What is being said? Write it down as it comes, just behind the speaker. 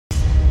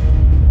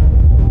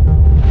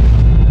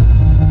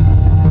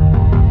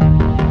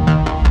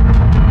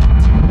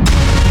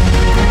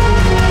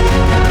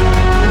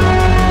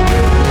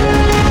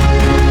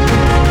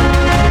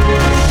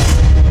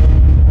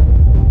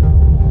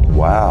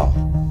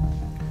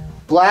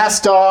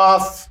Blast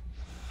off.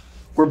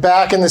 We're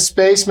back in the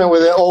Spacement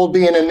with an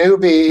oldie and a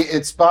newbie.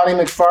 It's Bonnie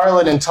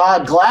McFarlane and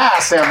Todd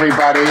Glass,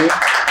 everybody.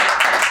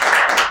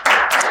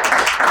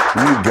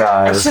 You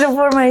guys. I should have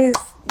worn my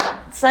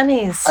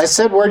sunnies. I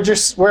said, where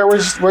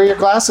are your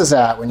glasses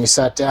at when you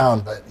sat down?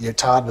 But your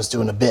Todd was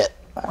doing a bit.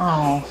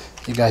 Oh.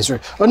 You guys are...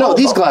 Oh, no,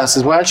 these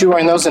glasses. Why aren't you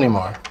wearing those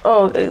anymore?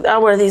 Oh,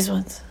 I'll wear these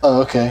ones. Oh,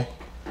 okay.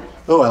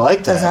 Oh, I like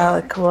Does that. that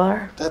look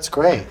cooler? That's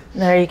great.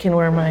 There you can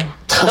wear mine.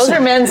 Those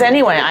are men's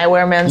anyway. I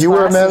wear men's You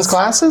glasses. wear men's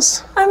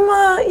glasses?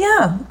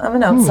 I'm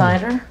an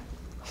outsider.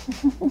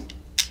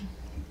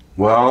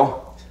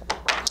 Well,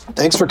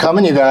 Thanks for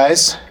coming, you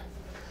guys.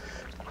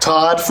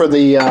 Todd, for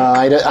the,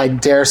 I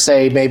dare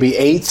say, maybe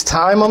 8th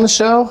time on the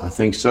show? I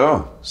think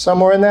so.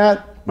 Somewhere in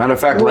that Matter of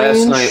fact, range?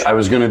 last night I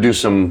was going to do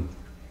some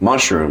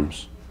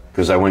mushrooms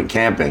because I went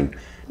camping.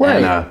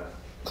 Right. And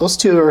Those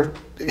two are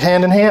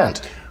hand in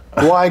hand.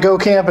 Why go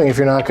camping if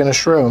you're not going to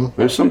shroom?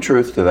 there's some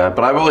truth to that.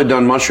 But I've only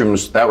done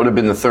mushrooms. That would have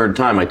been the 3rd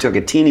time. I took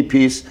a teeny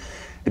piece.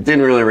 It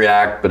didn't really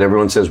react, but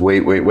everyone says,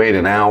 wait,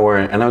 an hour.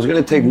 And I was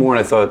going to take more,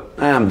 and I thought,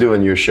 I'm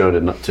doing your show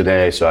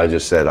today. So I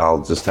just said,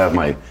 I'll just have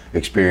my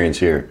experience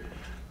here.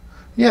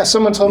 Yeah,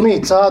 someone told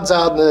me Todd's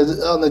out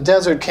on the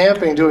desert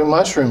camping doing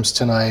mushrooms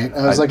tonight.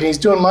 I was like, he's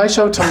doing my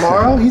show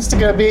tomorrow?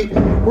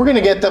 We're going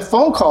to get the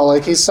phone call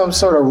like he's some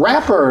sort of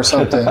rapper or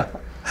something.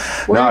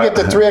 We're going to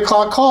get the 3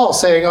 o'clock call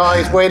saying,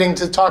 he's waiting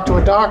to talk to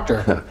a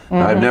doctor.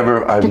 I've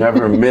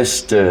never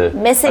missed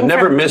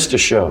a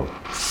show.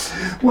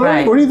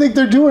 What do you think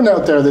they're doing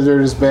out there that they're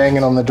just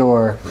banging on the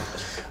door?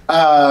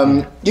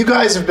 You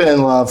guys have been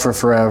in love for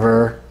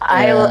forever.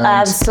 I and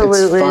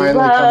absolutely it's finally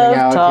love coming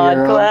out Todd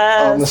here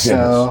Glass. on the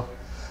show.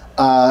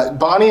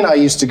 Bonnie and I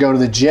used to go to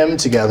the gym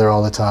together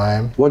all the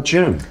time. What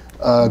gym?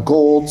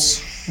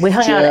 Gold's We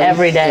hung out gym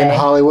every day. in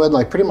Hollywood,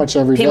 like pretty much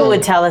every day. People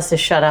would tell us to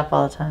shut up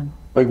all the time.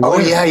 Like Oh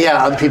what?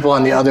 yeah. Other people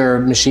on the other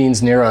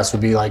machines near us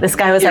would be like, This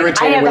guy was like, I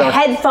irritated have with our-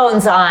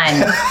 headphones on,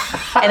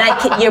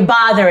 and you're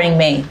bothering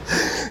me.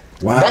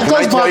 Wow. That Can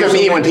I does tell you bother me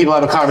something? when people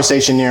have a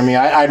conversation near me.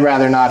 I'd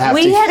rather not have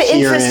We to had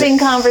hear interesting it.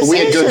 But we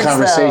had good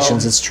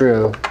conversations, conversations. though. It's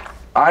true.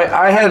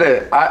 I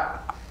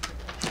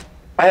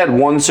had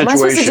one Am I situation.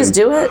 supposed to just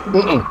do it?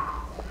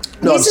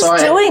 No, He's I'm just sorry.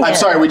 doing I'm it.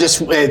 sorry.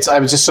 I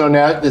was just so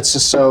now. It's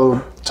just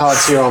so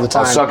Todd's here all the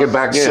time. I'll suck it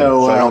back in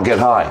so I don't get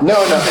high. No.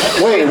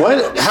 Wait,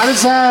 what? How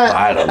does that?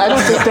 I don't know. I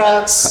don't think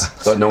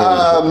that's. But no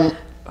one.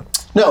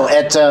 No,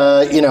 at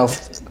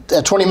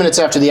 20 minutes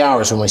after the hour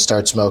is when we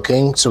start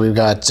smoking. So we've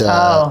got.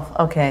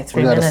 Okay,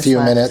 3 We've got minutes a few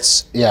left.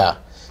 minutes. Yeah.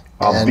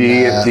 I'll And,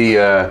 be at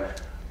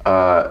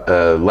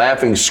the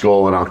Laughing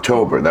Skull in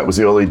October. That was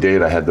the only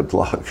date I had to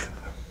plug.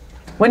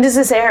 When does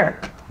this air?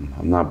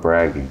 I'm not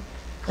bragging.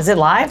 Is it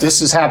live?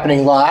 This is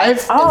happening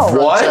live. Oh. in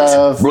front What?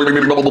 of-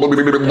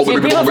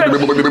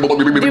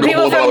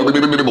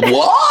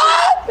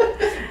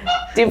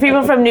 Do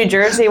people from New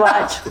Jersey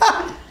watch?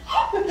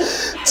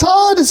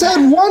 Todd has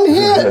had one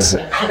hit.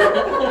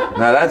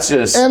 Now that's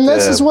just. And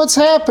this is what's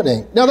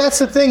happening. No, that's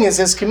the thing is,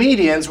 as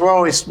comedians, we're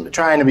always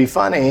trying to be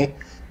funny.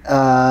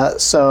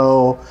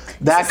 So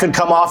that could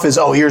come off as,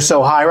 oh, you're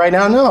so high right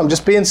now. No, I'm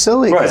just being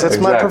silly because that's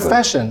my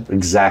profession.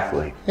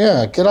 Exactly.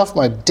 Yeah, get off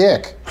my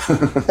dick.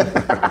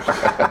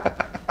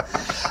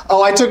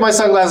 Oh, I took my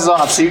sunglasses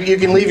off, so you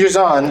can leave yours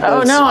on.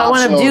 Oh It's no, I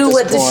want to optional at do this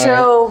what the point.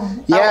 show.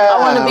 Yeah, I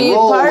want to be a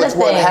roll part with of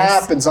what things.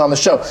 happens on the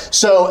show.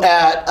 So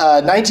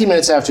at 19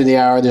 minutes after the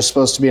hour, there's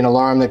supposed to be an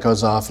alarm that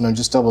goes off, and I'm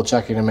just double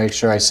checking to make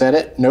sure I said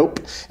it. Nope.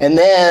 And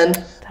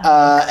then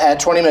at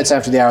 20 minutes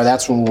after the hour,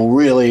 that's when we'll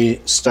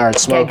really start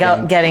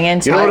smoking. Getting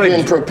into You know it. what I've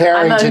been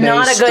preparing I'm today's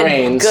not a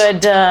strains.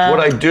 good. What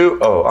I do?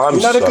 Oh, I'm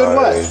Not sorry. a good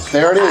what?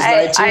 There it is,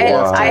 19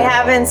 after. I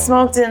haven't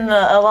smoked in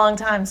a long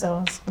time,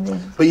 so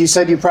But you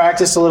said you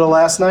practiced a little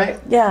last night?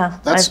 yeah.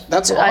 That's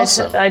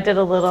awesome. I did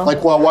a little.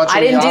 Like while watching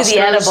I didn't the do the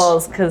Oscars?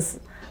 edibles because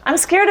I'm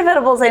scared of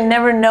edibles. I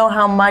never know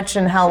how much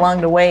and how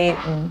long to wait,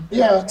 and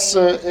Yeah,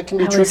 it can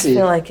be I always tricky.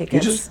 feel like it You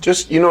gets.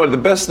 just the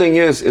best thing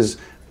is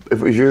if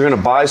you're going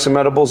to buy some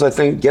edibles, I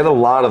think get a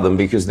lot of them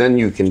because then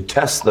you can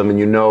test them and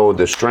you know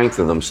the strength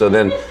of them. So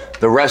then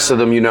the rest of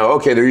them,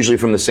 okay, they're usually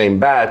from the same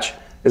batch.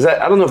 Is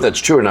that? I don't know if that's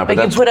true or not, but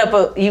Like that's.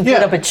 you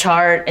put up a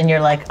chart and you're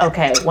like,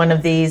 okay, one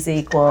of these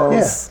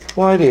equals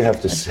Why do you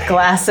have to say?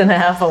 glass and a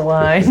half of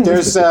wine.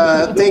 There's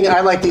a thing, I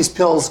like these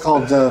pills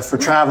called, for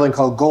traveling,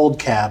 called Gold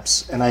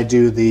Caps, and I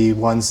do the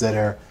ones that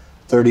are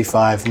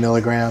 35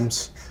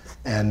 milligrams,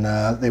 and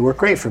they work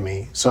great for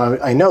me. So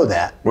I know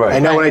that. Right. I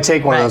know when I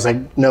take one Right. of those,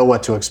 I know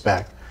what to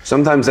expect.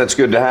 Sometimes that's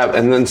good to have,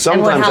 and then And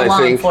sometimes how I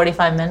long? think.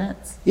 45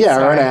 minutes? Yeah,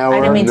 or an Sorry. hour. I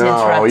didn't mean to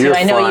No, interrupt you. you're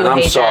I know fine. you I'm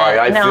hate sorry.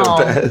 that.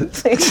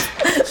 I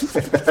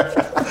feel bad.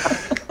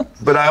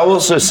 But I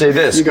also say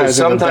this You because guys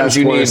are the sometimes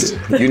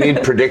best you need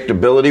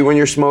predictability when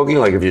you're smoking.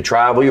 Like if you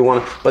travel, you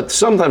want to. But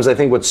sometimes I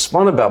think what's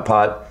fun about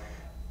pot,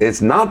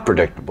 it's not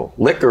predictable.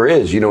 Liquor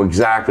is, you know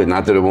exactly.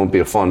 Not that it won't be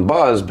a fun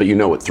buzz, but you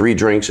know what 3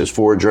 drinks is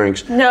 4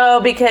 drinks. No,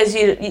 because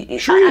you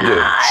Sure you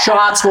do.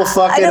 Shots will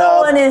fuck I it don't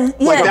up. wanna-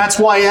 Like yeah. that's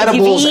why If you've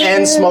edibles and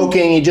eaten-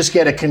 smoking, you just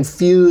get a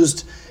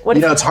confused. What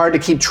if- It's hard to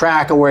keep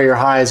track of where your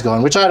high is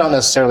going, which I don't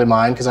necessarily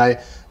mind because I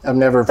I've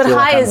never But feel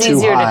like high I'm is too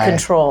easier high. to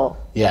control.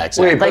 Yeah,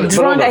 exactly. Wait, but- Like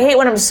drunk, hold I on. hate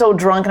when I'm so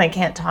drunk and I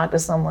can't talk to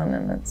someone,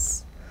 and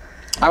it's.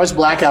 I was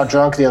blackout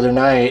drunk the other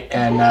night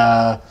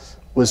and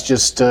was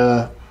just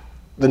the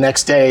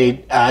next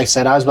day I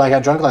said I was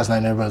blackout drunk last night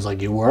and everybody was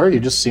like, you were? You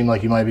just seemed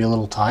like you might be a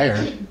little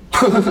tired.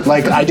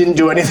 Like I didn't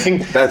do anything.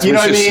 That's you know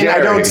what I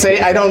what's mean?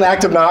 scary. I don't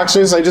act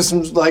obnoxious. I just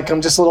like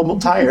I'm just a little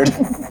bit tired.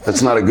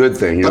 That's not a good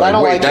thing. You're But I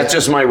don't wait, like that's it.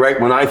 just my right.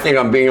 When I think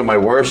I'm being at my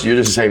worst, you're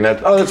just saying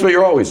that. Oh, that's what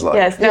you're always like.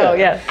 Yes, no,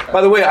 yeah.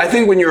 By the way, I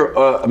think when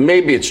you're,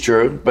 maybe it's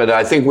true, but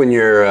I think when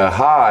you're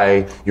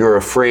high, you're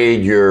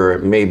afraid you're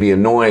maybe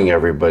annoying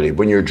everybody.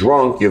 When you're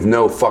drunk, you have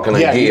no fucking Yeah,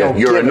 you idea. don't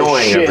You're give a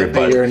annoying shit that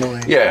everybody. you're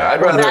annoying. Yeah,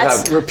 I'd rather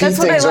That's, have. repeat that's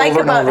what I things like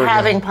over and about over again.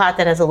 having pot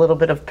that has a little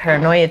bit of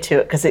paranoia to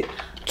it, because it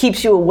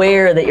keeps you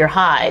aware that you're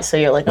high. So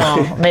you're like,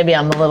 oh, maybe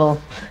I'm a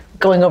little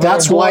going over.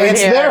 That's why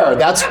it's here. there.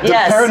 That's the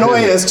Yes.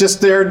 paranoia is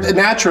just there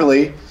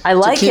naturally I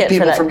like to keep it for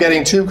people that. from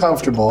getting too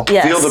comfortable.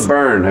 Yes. Feel the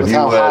burn. Have With you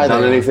how high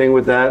done they are. anything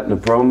with that in a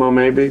promo?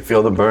 Maybe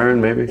feel the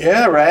burn. Maybe.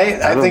 Yeah,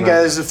 right. I don't think know.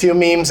 there's a few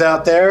memes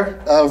out there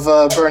of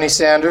Bernie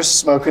Sanders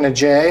smoking a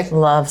J.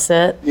 Loves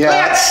it.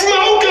 Yeah.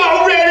 Smoke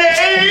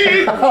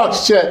already. Oh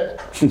shit.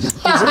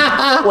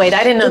 Wait,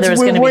 I didn't know there was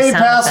We're going to be way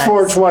sound past effects.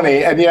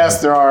 420, and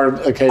yes, there are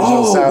occasional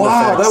Oh sound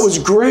wow, effects. that was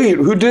great.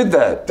 Who did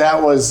that?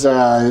 That was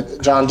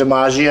John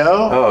DiMaggio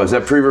Oh, is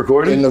that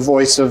pre-recorded? in the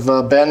voice of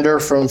Bender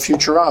from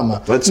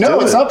Futurama. Let's no,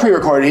 do it's it. not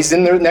pre-recorded. He's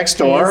in there next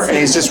door, He's- and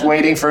he's just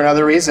waiting for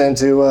another reason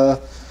to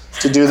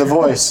do the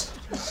voice.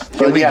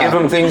 Can we yeah. give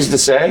him things to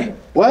say?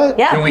 What?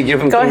 Yeah. Can we give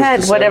him Go things ahead,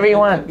 to say? whatever you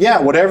want. Yeah,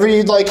 whatever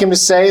you'd like him to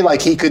say.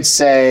 Like he could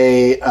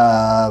say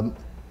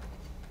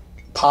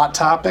pot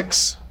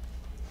topics.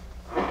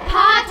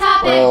 Hot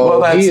topic. Well,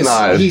 that's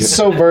not- He's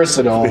so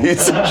versatile.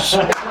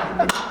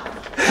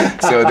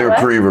 So they're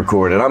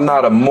pre-recorded. I'm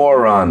not a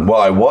moron.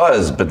 Well, I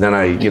was, but then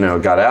I,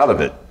 got out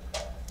of it.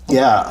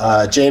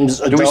 Yeah,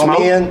 James we smoke?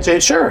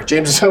 Adomian. Sure,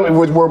 James.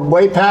 We're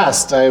way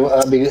past.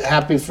 I'd be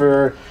happy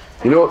for.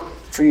 You know,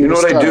 For you you know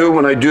to what I start. do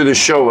when I do the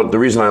show? The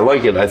reason I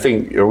like it, I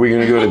think, are we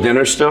going to go to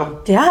dinner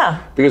still?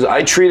 Yeah. Because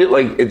I treat it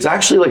like, it's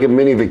actually like a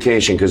mini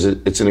vacation because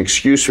it's an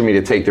excuse for me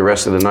to take the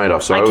rest of the night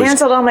off. So I always-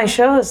 canceled all my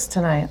shows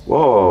tonight.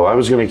 Whoa, I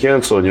was going to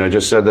cancel, and I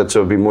just said that so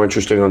it'd be more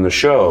interesting on the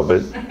show,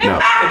 but no.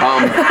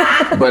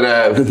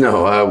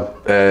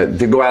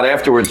 To go out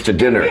afterwards to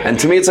dinner. And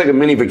to me, it's like a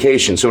mini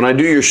vacation. So when I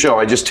do your show,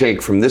 I just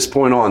take from this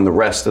point on the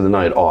rest of the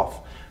night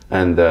off.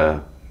 And I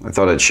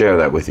thought I'd share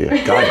that with you.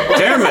 God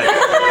damn it!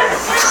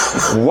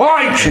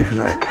 Why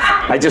can't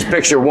I just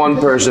picture one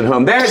person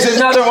home. There's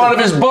another one of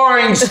his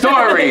boring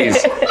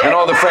stories. And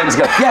all the friends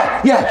go,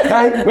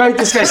 yeah, right,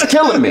 this guy's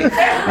killing me.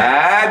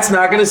 That's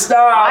not going to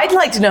stop. I'd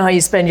like to know how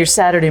you spend your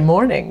Saturday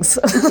mornings.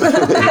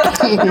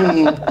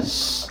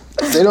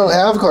 They don't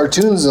have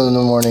cartoons in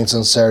the mornings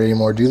on Saturday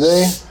anymore, do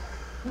they?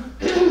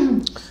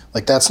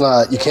 Like that's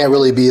not. You can't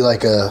really be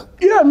like a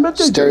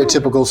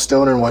stereotypical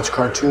stoner and watch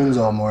cartoons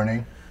all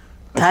morning.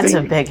 That's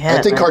a big hit.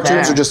 I think right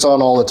cartoons there. are just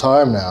on all the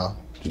time now.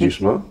 Did you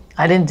smoke?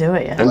 I didn't do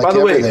it yet. And Like by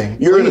the everything. way,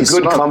 you're in a Please,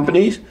 good smoke.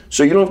 company,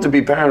 so you don't have to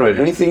be paranoid.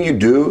 Anything you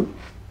do,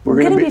 we're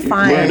gonna gonna be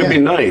fine. We're gonna be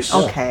nice.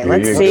 Okay, Here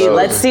let's you see. go.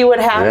 Let's see what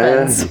Yeah,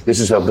 happens. this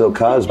is how Bill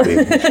Cosby.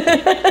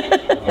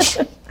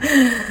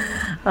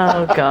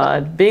 Oh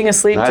God, being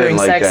asleep I during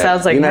didn't like sex that.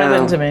 sounds like You know,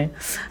 heaven to me.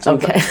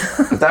 Okay.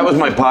 If that was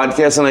my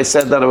podcast and I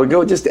said that, I would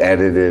go just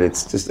edit it.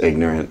 It's just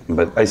ignorant.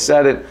 But I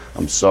said it.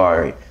 I'm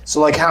sorry.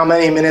 So, like, how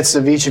many minutes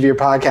of each of your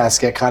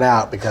podcasts get cut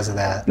out because of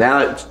that?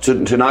 Now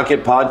to not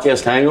get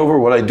podcast hangover,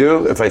 what I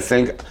do if I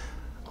think,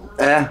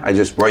 I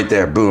just right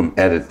there, boom,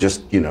 edit.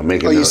 Just make a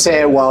Oh, note. you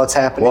say it while it's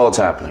happening. while it's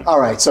happening.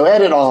 All right, so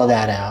edit all of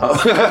that out.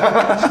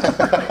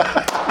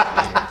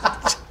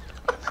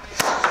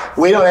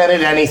 We don't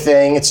edit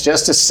anything. It's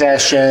just a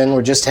session.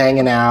 We're just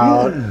hanging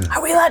out.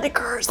 Are we allowed to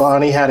curse?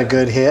 Bonnie had a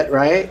good hit,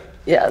 right?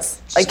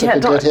 Yes. I Just took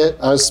can't a good talk. hit.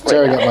 I was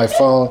staring at my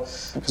phone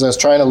because I was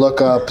trying to look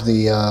up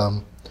the.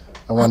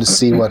 I wanted to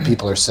see what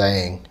people are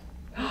saying.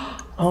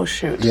 Oh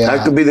shoot. Yeah.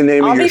 That could be the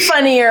name I'll of your be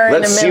funnier in a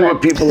Let's see minute.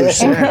 what people are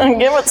saying.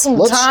 Give it some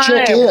Let's time.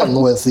 check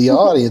in with the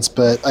audience,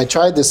 but I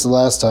tried this the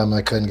last time.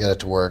 I couldn't get it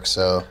to work,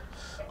 so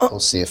we'll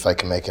see if I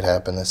can make it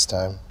happen this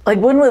time. Like,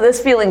 when will this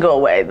feeling go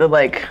away?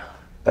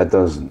 That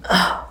doesn't.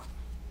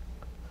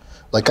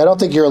 Like, I don't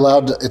think you're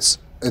allowed to.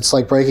 It's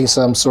like breaking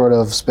some sort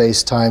of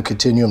space-time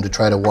continuum to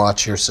try to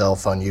watch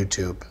yourself on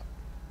YouTube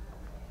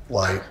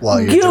while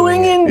you're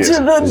Going doing it.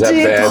 into the Is that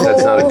deep bad? hole.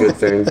 That's not a good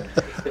thing.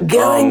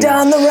 Going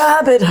down the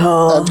rabbit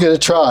hole. I'm gonna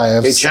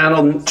try. Hey,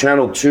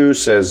 Channel 2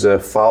 says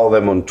follow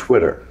them on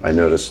Twitter. I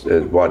noticed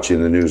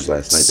watching the news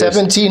last night.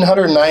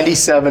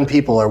 1,797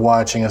 people are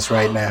watching us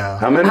right now.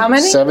 How many? How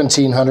many?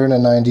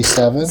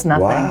 1,797.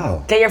 Nothing.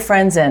 Wow. Get your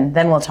friends in,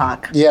 then we'll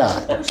talk.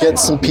 Yeah, get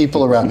some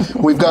people around.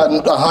 We've gotten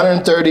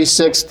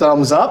 136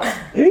 thumbs up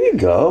There you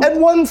go.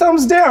 and 1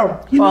 thumbs down.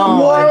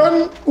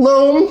 One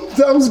lone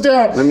thumbs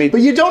down.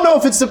 But you don't know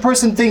if it's the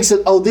person thinks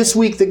that, oh, this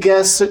week the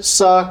guests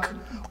suck,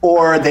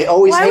 or they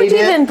always Why hate would you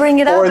it, even bring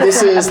it up or as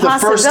this a is the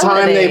first time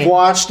possibility? they've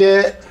watched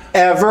it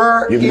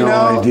ever. You have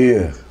no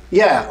idea.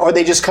 Yeah, or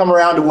they just come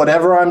around to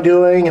whatever I'm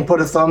doing and put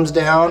a thumbs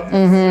down.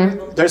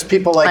 Mm-hmm. There's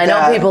people like I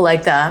that. know people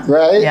like that.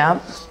 Right? Yeah.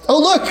 Oh,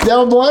 look,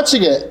 now I'm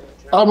watching it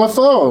on my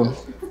phone.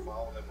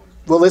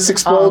 Will this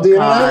explode the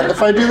internet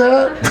if I do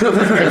that?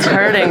 It's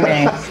hurting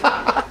me.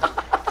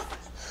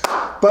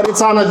 But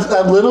it's on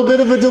a little bit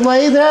of a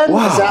delay then?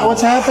 Wow. Is that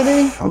what's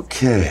happening?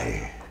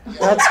 Okay.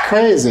 That's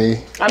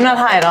crazy. I'm not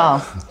high at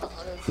all.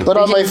 But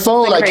on my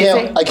phone, I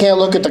crazy? can't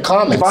look at the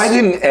comments. If I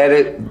didn't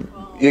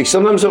edit,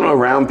 sometimes when I'm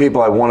around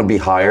people, I want to be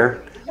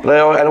higher. But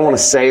I don't want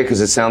to say it because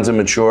it sounds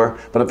immature.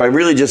 But if I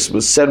really just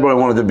said what I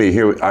wanted to be,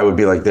 here I would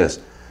be like this.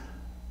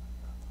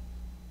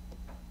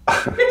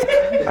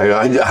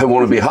 I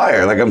want to be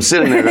higher. Like I'm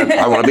sitting there,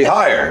 I want to be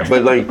higher.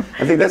 But like,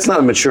 I think that's not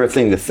a mature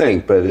thing to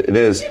think, but it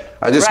is.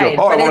 I just Right,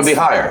 go, I but want to be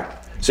higher.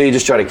 So you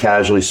just try to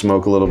casually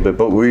smoke a little bit,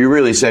 but were you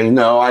really saying,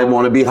 no, I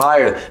want to be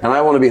higher, and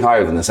I want to be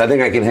higher than this. I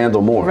think I can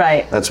handle more.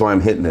 Right. That's why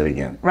I'm hitting it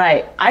again.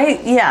 Right.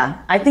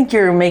 I think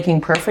you're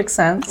making perfect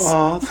sense.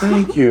 Oh,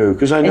 thank you,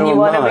 because I know and you I'm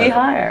want not. to be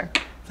higher.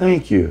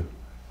 Thank you.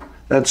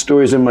 That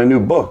story's in my new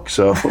book,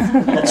 so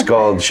it's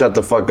called Shut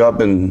the Fuck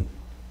Up and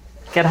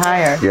Get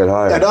higher. Get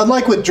Higher. And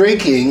unlike with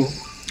drinking,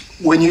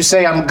 when you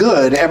say I'm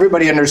good,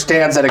 everybody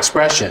understands that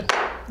expression.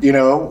 You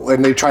know,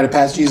 when they try to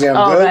pass it to you, say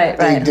I'm good.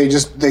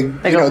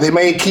 Right. They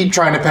may keep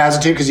trying to pass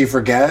it to you because you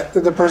forget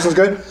that the person's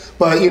good.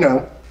 But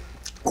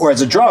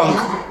whereas a drunk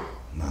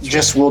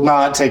just will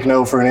not take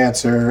no for an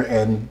answer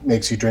and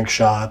makes you drink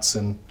shots,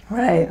 and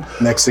Right.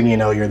 next thing you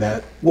know, you're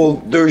that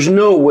Well, there's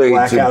no way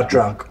blackout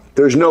drunk.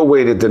 There's no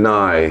way to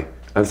deny.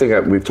 I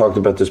think we've talked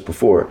about this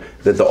before.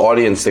 That the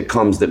audience that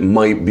comes that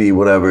might be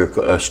whatever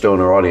a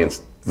stoner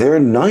audience, they're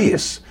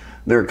nice.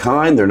 They're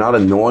kind. They're not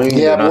annoying. Yeah,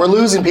 they're but not- we're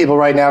losing people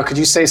right now. Could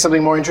you say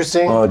something more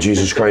interesting? Oh,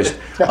 Jesus Christ.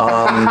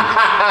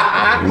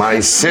 My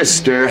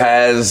sister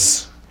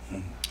has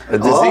a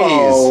disease.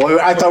 Oh,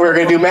 I thought we were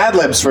going to do Mad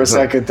Libs for a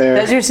second there.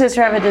 Does your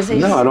sister have a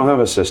disease? No, I don't have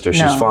a sister.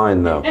 She's No.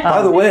 fine though.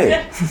 By the way,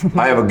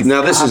 I have a.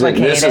 Now this is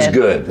Complicated.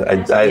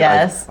 good.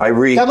 Yes. I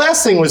read. That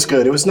last thing was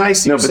good. It was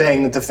nice you No, but-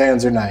 saying that the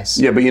fans are nice.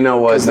 Yeah, but you know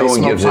what? 'Cause No they one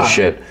smoke gives a pot.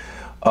 shit.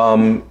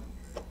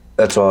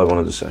 That's all I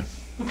wanted to say.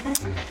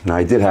 Now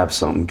I did have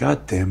something.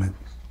 God damn it.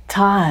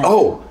 Todd.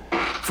 Oh,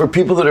 for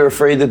people that are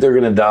afraid that they're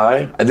gonna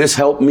die, this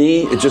helped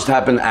me. It just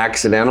happened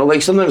accidental.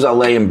 Like sometimes I'll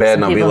lay in bed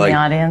and I'll be people in like, the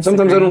audience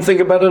sometimes I agree. don't think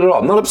about it at all.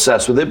 I'm not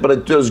obsessed with it, but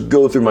it does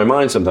go through my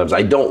mind sometimes.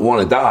 I don't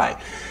want to die,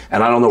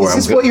 and I don't know where Is I'm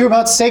this going. what you were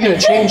about to say? Going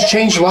to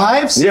change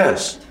lives?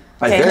 Yes,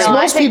 I Okay, think no,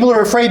 I Most think- people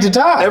are afraid to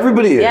die.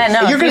 everybody is. Yeah,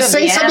 no. You're if going you to have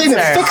say the something to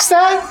answer. fix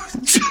that?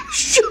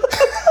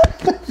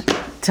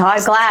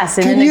 Todd Glass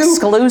in an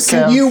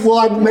exclusive. Can you?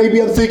 Well,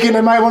 maybe I'm thinking I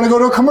might want to go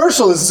to a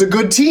commercial. This is a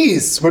good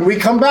tease. When we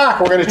come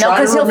back, we're going to No, try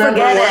to 'cause he'll remember.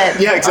 forget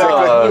it. Yeah,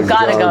 exactly. You've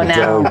gotta go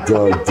now.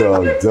 Dog.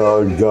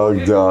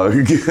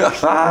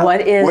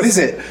 What is? What is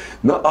it?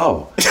 No,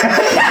 oh. If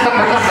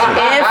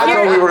I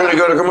thought we you're, were going to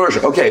go to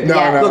commercial. Okay.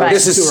 Yeah, Look, right.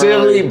 this is Too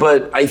silly, early.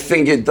 but I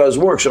think it does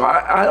work. So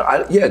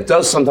yeah, it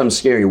does sometimes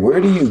scare you. Where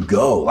do you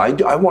go? I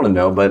want to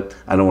know, but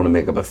I don't want to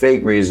make up a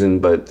fake reason.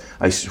 But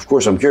of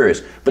course, I'm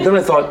curious. But then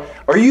I thought,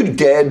 are you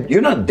dead?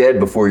 You're not dead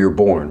before you're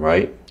born,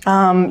 right?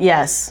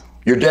 yes.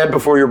 You're dead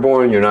before you're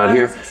born. You're not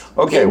here.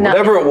 Okay. No.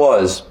 Whatever it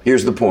was.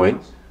 Here's the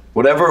point.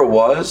 Whatever it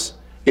was,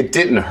 it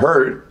didn't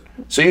hurt.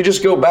 So you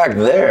just go back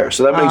there.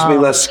 So that makes me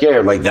less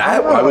scared. Like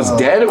that, I was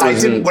dead. It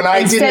wasn't. When I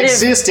Instead didn't of-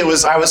 exist,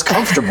 I was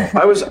comfortable.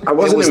 I wasn't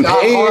was in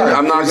not pain. hard.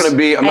 I'm not going to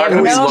be. I'm not I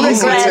have going to be no lonely.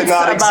 regrets to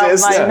not about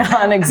exist. my Yeah.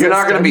 non-existence. You're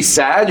not going to be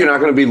sad. You're not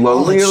going to be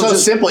lonely. It's It'll so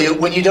just- simple.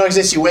 When you don't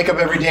exist, you wake up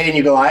every day and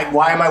you go,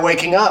 why am I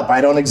waking up? I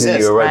don't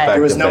exist. you're right Right. back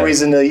There was to no bed.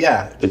 reason to.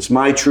 Yeah. It's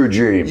my true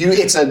dream.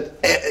 It's a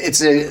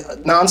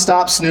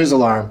nonstop snooze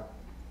alarm.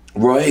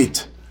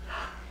 Right.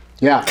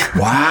 Yeah.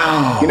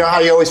 Wow. You know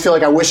how you always feel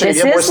like I wish I could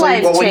This get more is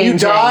sleep, but when you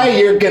life-changing. die,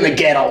 you're gonna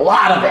get a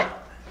lot of it.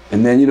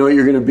 And then you know what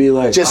you're going to be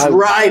like. Just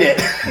ride it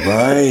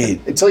Right.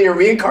 until you're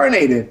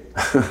reincarnated.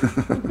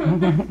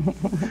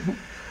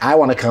 I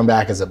want to come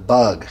back as a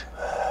bug.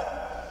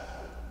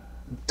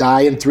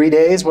 Die in 3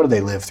 days. What do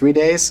they live? 3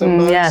 days? Some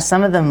bugs? Yeah,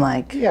 some of them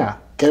like. Yeah.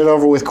 Get it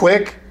over with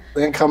quick,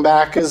 then come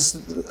back as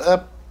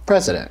a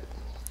president.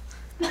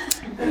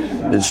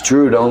 It's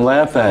true. Don't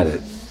laugh at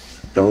it.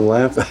 Don't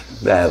laugh at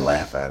it.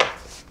 Laugh at it.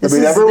 I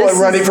mean, is- everyone this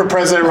running is- for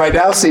president right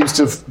now seems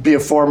to be a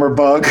former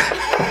bug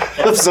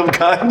of some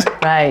kind.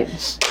 Right.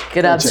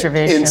 Good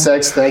observation.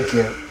 Insects, thank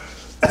you.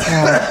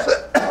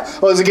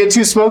 Oh, does it get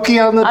too smoky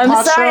on the I'm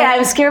pot sorry. show?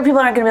 I'm scared people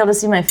aren't going to be able to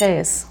see my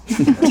face.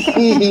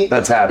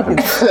 That's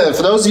happened.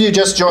 For those of you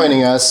just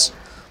joining us,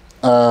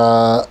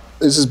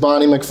 this is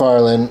Bonnie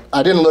McFarlane.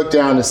 I didn't look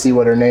down to see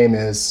what her name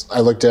is. I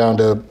looked down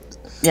to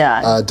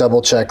Yeah.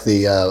 double check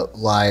the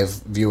live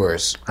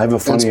viewers. I have a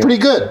And funny. it's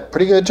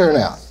pretty good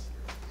turnout.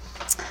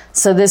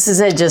 So this is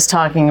it. Just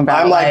talking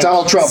about. I'm like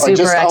Donald Trump. I super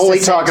just only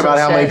talk about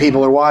how many existential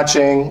people are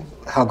watching,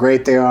 how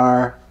great they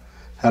are,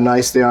 how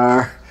nice they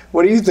are.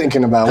 What are you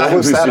thinking about? What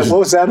was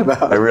that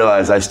about? I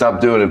realized I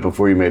stopped doing it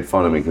before you made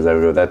fun of me because I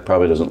would go, that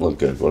probably doesn't look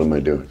good. What am I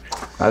doing?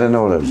 I didn't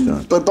know what I was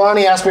doing. But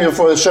Bonnie asked me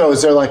before the show,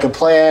 is there like a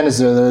plan? Is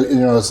there,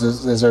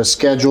 is there a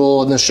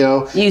schedule in the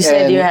show? You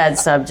said And you had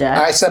subjects.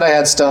 I said I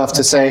had stuff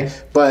to say,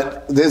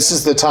 but this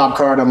is the top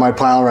card on my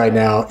pile right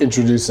now,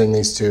 introducing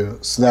these two.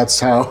 So that's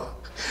how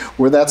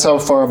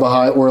far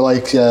behind. We're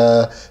like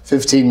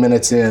 15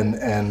 minutes in,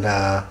 and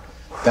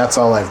that's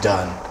all I've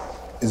done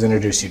is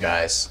introduce you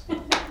guys.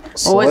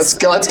 So let's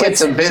get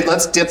some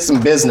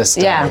business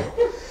done.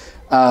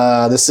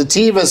 Yeah. The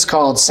sativa is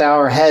called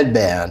Sour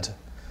Headband,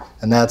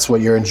 and that's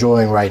what you're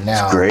enjoying right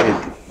now. It's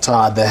great.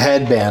 Todd, the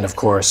headband, of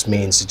course,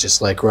 means it's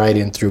just like right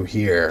in through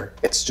here.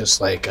 It's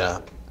just like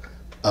a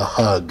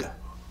hug.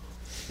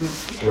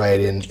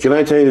 Right in. Can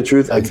I tell you the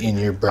truth? In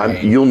your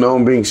brain. You'll know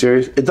I'm being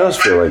serious. It does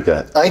feel like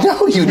that. I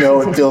know you know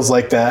it feels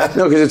like that.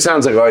 No, because it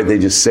sounds like, all right, they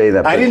just say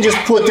that. I didn't just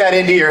put that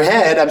into your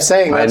head. I'm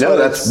saying I know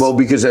that's, well,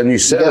 because then you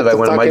said it. I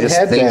went, am I just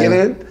thinking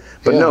it?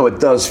 But no, it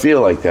does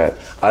feel like that.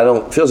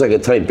 Feels like a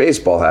tight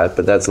baseball hat,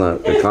 but that's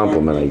not a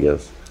compliment, I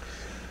guess.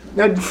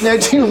 Now,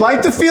 do you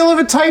like the feel of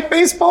a tight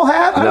baseball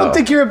hat? I don't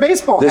think you're a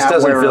baseball hat This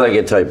doesn't wearer. feel like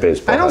a tight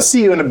baseball I don't hat.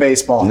 see you in a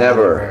baseball hat.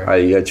 Never.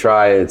 I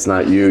try. It's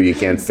not you. You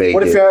can't fake it.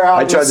 What if you're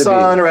out in the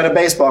sun or at a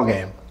baseball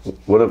game?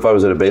 What if I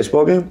was at a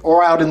baseball game?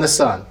 Or out in the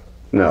sun?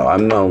 No,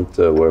 I'm known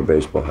to wear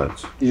baseball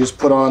hats. You just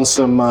put on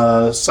some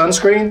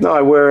sunscreen? No,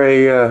 I wear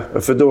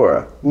a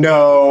fedora.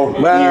 No,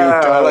 Well,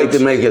 you don't. I like to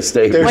make a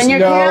statement. There's When you're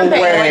no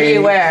camping, way. what do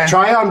you wear?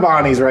 Try on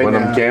Bonnie's right When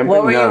now. I'm camping?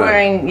 What were you No.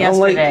 wearing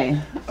yesterday?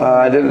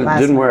 I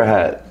didn't wear a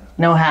hat.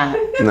 No hat.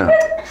 No.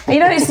 You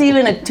know, you see you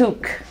in a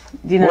toque.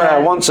 Do you know Well,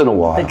 that? once in a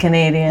while. The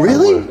Canadian.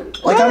 Really?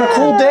 Like on a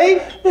cool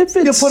day? You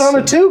put on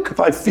a toque? If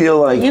I feel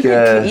like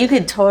You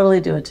could totally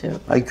do it too.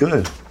 I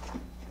could.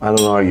 I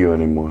don't argue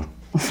anymore.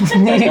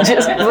 You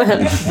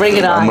just bring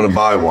it on. I'm gonna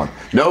buy one.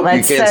 Nope,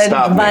 Let's you can't send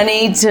stop me.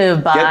 money to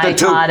buy Get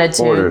the Todd a toque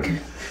toque.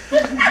 ordered.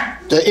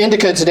 The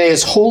indica today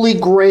is Holy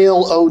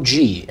Grail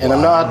OG. And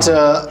I'm not,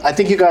 I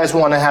think you guys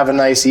want to have a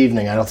nice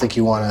evening. I don't think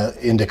you want an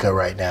indica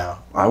right now.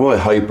 I want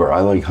hyper.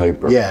 I like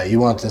hyper. Yeah, you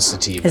want this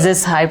sativa. Is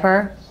this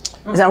hyper?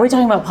 Are we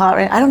talking about pot?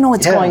 I don't know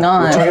what's going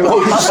on. We're talking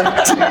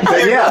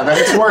about yeah,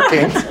 that's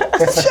working.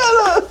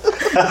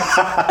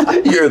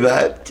 You're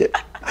that kid.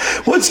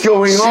 What's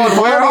going on?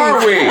 Where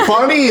are we?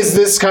 Bonnie is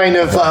this kind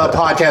of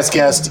podcast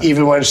guest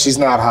even when she's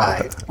not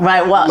high.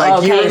 Right. Well,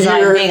 Like, okay. So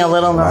you're- I'm being a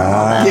little normal.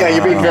 Then. Yeah,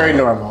 you're being very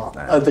normal.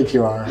 I think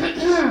you are.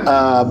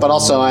 But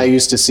also, I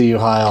used to see you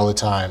high all the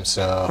time,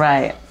 so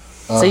Right.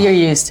 So you're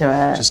used to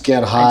it. just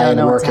get I high don't and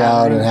know work what's out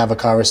happening. and have a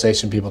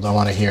conversation people don't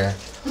want to hear.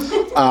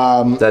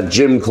 That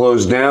gym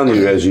closed down that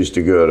you guys used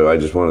to go to. I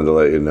just wanted to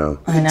let you know.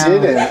 I know.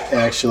 Didn't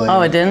actually.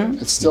 Oh, it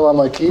didn't? It's still on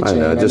my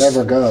keychain. I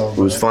never go. It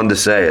was fun to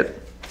say it.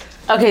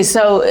 Okay,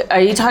 so are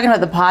you talking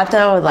about the pot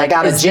though? Like,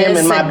 got a is gym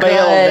this in my a bill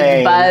good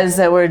vein. buzz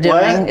that we're doing?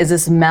 What? Is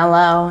this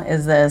mellow?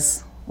 Is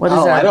this what is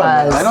Oh, our I don't.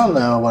 buzz? I don't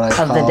know what I of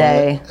call the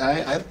day.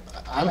 it.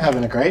 I'm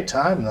having a great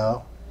time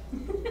though.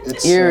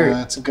 It's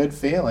it's a good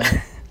feeling.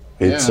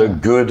 It's Yeah. a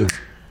good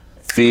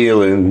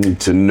feeling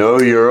to know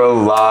you're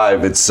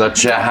alive. It's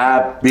such a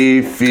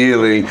happy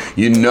feeling.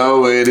 You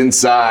know it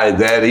inside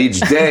that each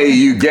day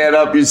you get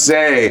up, you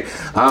say,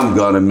 I'm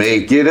gonna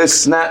make it a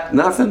snap.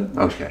 Nothing?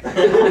 Okay.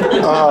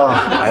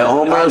 I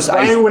almost,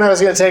 Right when I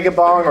was gonna take a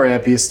bong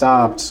rip, you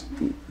stopped.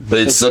 but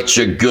it's such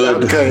a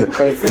good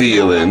Okay.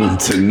 feeling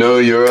to know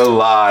you're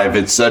alive.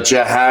 It's such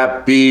a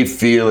happy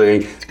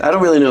feeling. I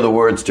don't really know the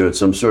words to it.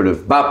 Some sort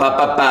of ba ba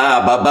ba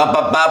ba ba ba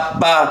ba ba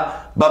ba.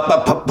 Ba,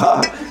 ba, ba,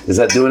 ba. Is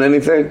that doing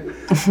anything?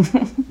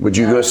 Would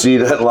you go see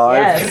that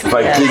live? Yes, If I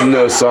yes. didn't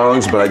know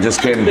songs, but I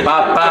just came ba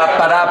ba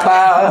ba da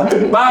ba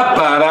ba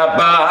ba da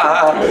ba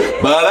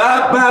ba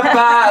da ba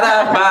ba da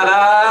ba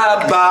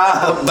da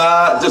ba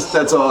ba. Just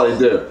that's all I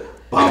do.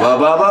 Ba ba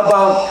ba ba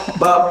ba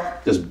ba.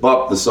 Just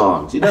bop the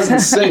songs. He doesn't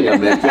sing them.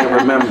 They can't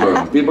remember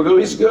them. People go,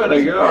 he's good.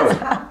 I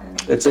go.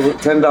 It's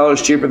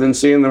 $10 cheaper than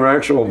seeing their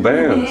actual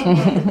band,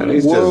 and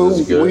he's just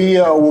as good. We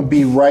will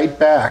be right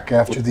back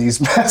after these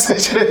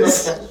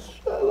messages.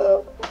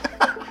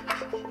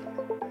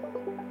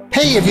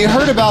 Hey, have you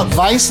heard about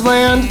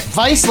Viceland?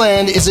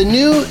 Viceland is a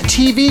new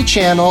TV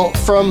channel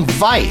from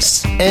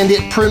Vice, and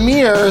it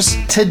premieres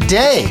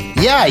today.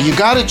 Yeah, you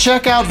gotta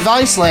check out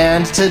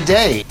Viceland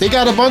today. They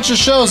got a bunch of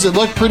shows that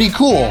look pretty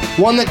cool.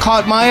 One that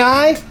caught my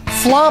eye?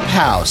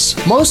 Flophouse.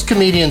 Most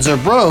comedians are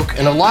broke,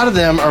 and a lot of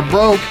them are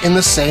broke in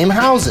the same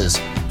houses.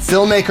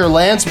 Filmmaker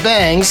Lance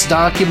Bangs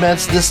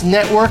documents this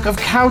network of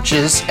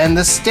couches and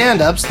the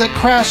stand-ups that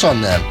crash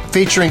on them,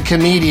 featuring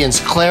comedians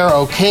Claire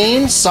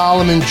O'Kane,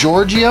 Solomon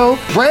Giorgio,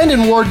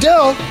 Brandon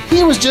Wardell.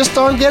 He was just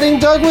on Getting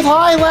Dug with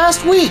High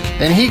last week,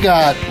 and he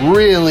got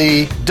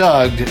really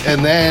dugged,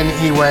 and then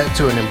he went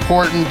to an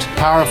important,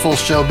 powerful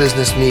show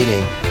business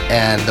meeting,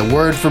 and the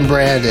word from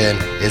Brandon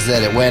is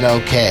that it went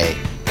okay.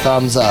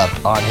 Thumbs up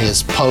on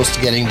his post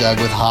Getting Dug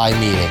with High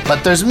meeting.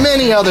 But there's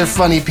many other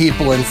funny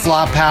people in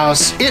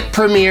Flophouse. It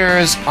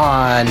premieres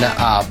on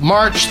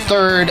March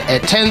 3rd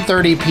at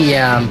 10:30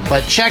 p.m.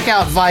 But check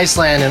out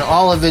Viceland and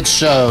all of its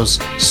shows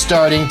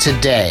starting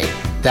today.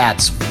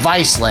 That's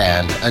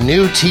Viceland, a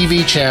new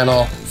TV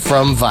channel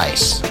from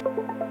Vice.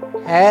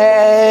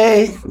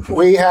 Hey,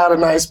 we had a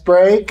nice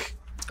break.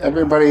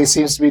 Everybody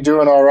seems to be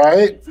doing all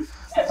right.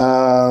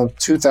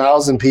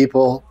 2,000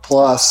 people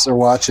plus are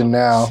watching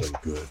now. So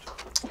good.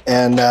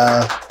 And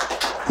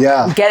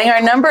yeah. Getting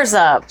our numbers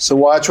up. So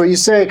watch what you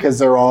say, because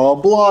they're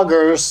all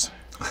bloggers.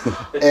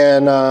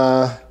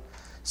 And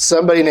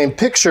somebody named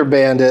Picture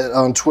Bandit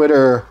on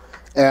Twitter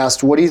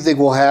asked, what do you think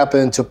will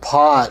happen to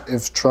pot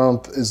if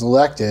Trump is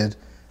elected?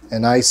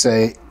 And I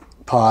say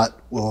pot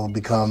will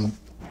become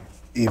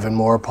even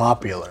more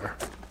popular.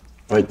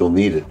 Right, they'll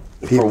need it.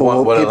 People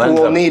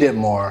will need it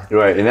more.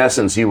 Right, in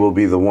essence, he will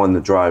be the one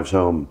that drives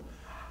home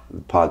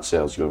the pot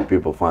sales.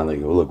 People finally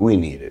go, look, we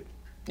need it.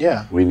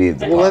 Yeah. We need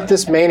the We'll pot. let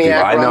this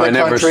maniac I run the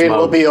country and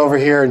we'll be over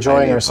here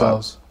enjoying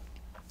ourselves.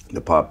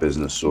 The pot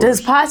business source. Does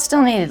pot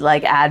still need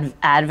like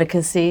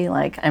advocacy?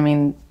 Like, I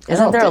mean,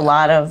 isn't there a think-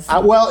 lot of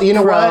Well, you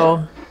know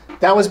what?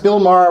 That was Bill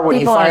Maher when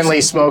he People are-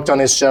 finally smoked on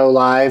his show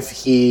live.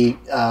 It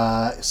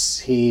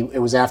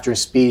was after a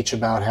speech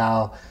about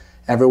how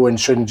everyone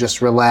shouldn't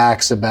just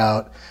relax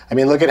about. I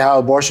mean, look at how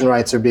abortion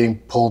rights are being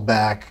pulled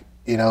back.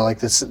 You know, like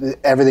this,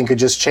 everything could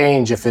just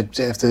change if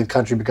the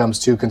country becomes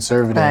too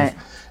conservative. Right.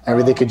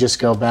 Everything could just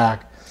go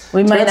back.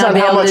 we might Depends not on be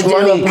how able much to do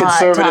money a pot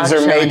conservatives talk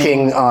are show making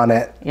anymore. on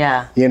it.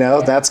 Yeah. You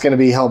know, that's going to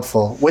be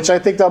helpful, which I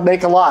think they'll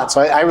make a lot.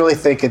 So I really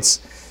think it's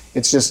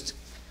just,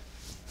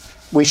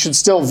 we should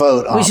still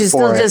vote We should for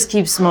still it. just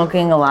keep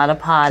smoking a lot of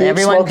pot. Keep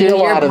Everyone smoking do a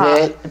your lot of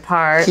it.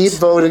 part. Keep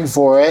voting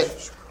for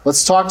it.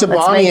 Let's talk to Let's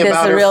Bonnie make this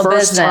about a her real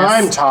first business.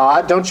 time,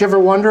 Todd. Don't you ever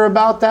wonder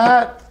about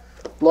that?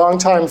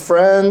 Longtime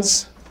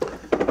friends.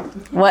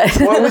 What?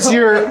 What was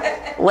your...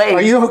 Wait.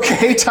 Are you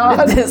okay,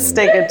 Todd? This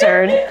take a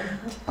turn.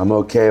 I'm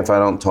okay if I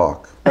don't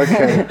talk.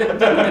 Okay.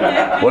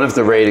 What if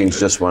the ratings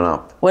just went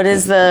up? What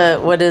is the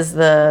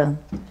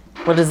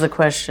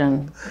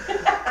question?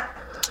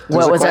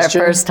 What a was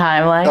question? our first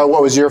time like? Oh,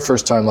 what was your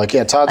first time like?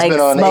 Yeah, Todd's Like been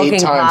on 8 smoking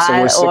times, so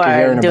pot we're sick of or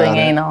hearing doing about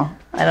it. anal.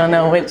 I don't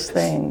know which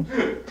thing.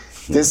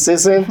 This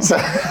isn't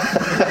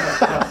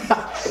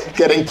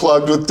getting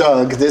plugged with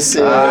Doug. This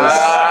is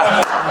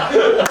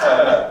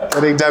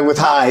getting Doug with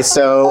high.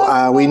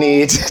 So we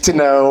need to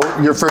know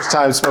your first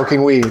time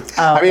smoking weed.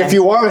 I mean, okay. if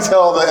you want to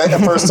tell the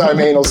first time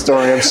anal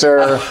story, I'm sure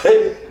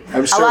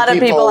A lot of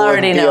people would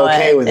already be know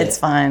okay it. with It's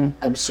fine.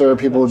 I'm sure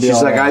people would be She's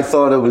all like, right. I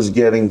thought it was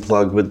getting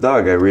plugged with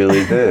Doug. I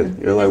really did.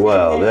 You're like,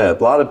 well, yeah, a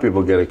lot of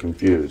people get it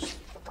confused.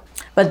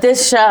 But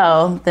this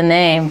show, the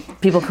name,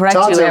 people correct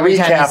Todd's you a every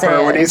time you say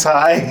recapper when it. he's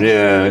high.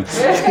 Yeah,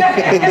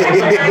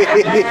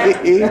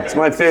 it's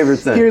my favorite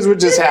thing. Here's what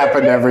just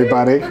happened,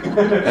 everybody.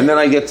 And then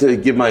I get to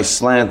give my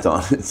slant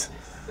on it.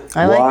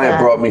 I like Why that.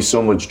 it brought me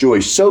so much joy.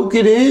 Soak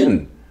it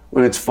in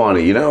when it's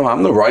funny. You know,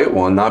 I'm the right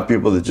one, not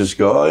people that just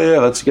go, oh yeah,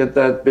 let's get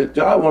that bit.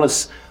 I want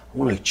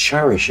to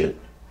cherish it.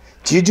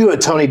 Do you do a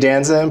Tony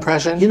Danza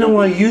impression? You know,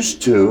 I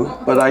used to,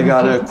 but I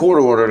got a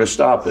court order to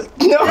stop it.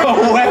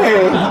 No way.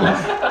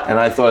 And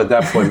I thought at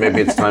that point,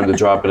 maybe it's time to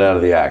drop it out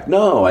of the act.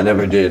 No, I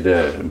never did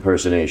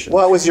impersonation.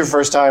 What was your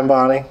first time,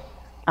 Bonnie?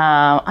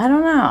 I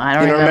don't know. I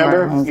don't You don't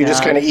remember? Oh, You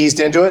just God. kind of eased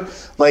into it?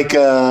 Like,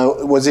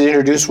 was it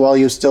introduced while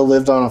you still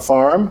lived on a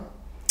farm?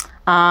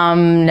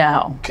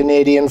 No.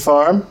 Canadian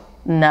farm?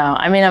 No.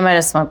 I mean, I might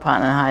have smoked pot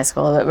in high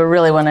school, but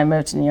really when I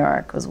moved to New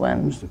York was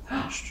when.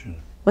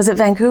 Was it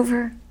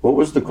Vancouver? What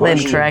was the Lynn,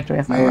 question? correct me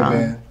if I'm May have wrong.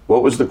 been.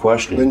 What was the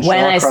question? Lynn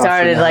When I Shawcroft in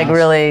started, the like, house.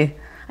 really,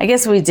 I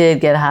guess we did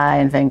get high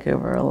in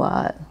Vancouver a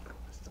lot.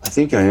 I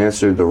think I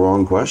answered the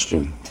wrong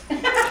question.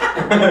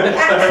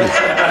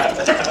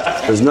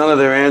 Because none of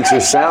their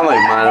answers sound like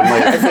mine. I'm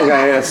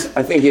like,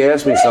 I think you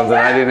asked me something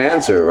I didn't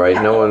answer,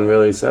 right? No one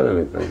really said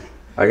anything.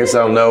 I guess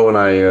I'll know when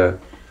I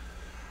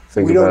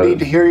think We about don't it. need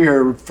to hear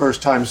your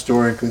first time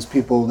story because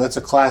people, that's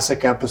a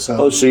classic episode.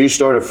 Oh, so you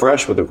started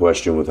fresh with a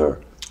question with her?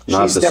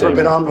 Not She's the never same.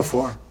 been on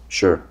before.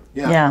 Sure.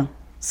 Yeah.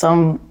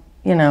 Some,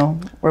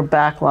 we're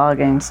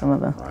backlogging some of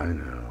the. I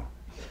know.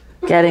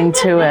 Getting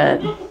to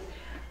it.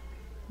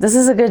 This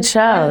is a good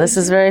show. This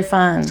is very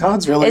fun.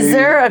 Todd's really Is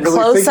there a really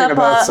close thinking up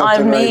about on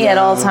something me right at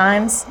all now.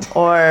 times?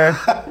 Or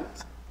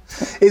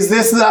Is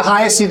this the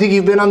highest you think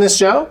you've been on this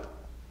show?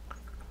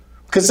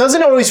 Because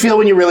doesn't it always feel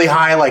when you're really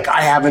high, like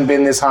I haven't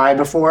been this high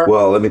before?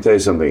 Well, let me tell you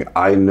something.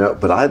 I know,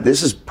 but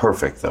this is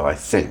perfect, though, I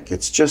think.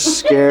 It's just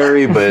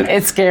scary, but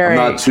It's scary,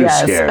 I'm not too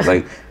yes. scared.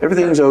 Like,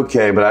 everything's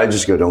okay, but I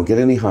just go, don't get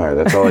any higher.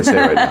 That's all I say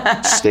right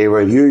now. Stay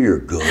right here, you're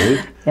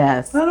good.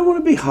 yes. I don't want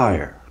to be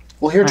higher.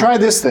 Well, here, try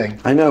this thing.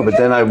 I know, but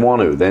then I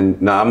want to. Then,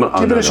 no,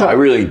 Give it a shot. I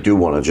really do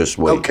want to just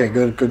wait. Okay,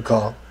 good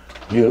call.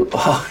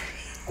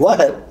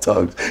 What?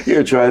 Doug,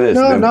 here, try this.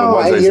 No, Then no,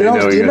 once I say you're no,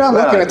 not go,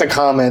 looking "Ah." at the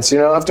comments. You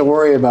don't have to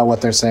worry about what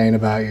they're saying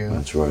about you.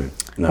 That's right.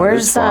 No,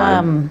 Where's it's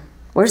fine.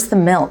 where's the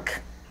milk?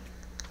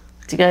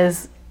 Do you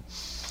guys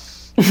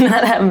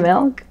not have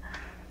milk?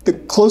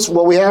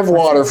 Well, we have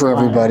water for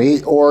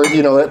everybody, or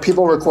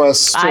people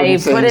request certain I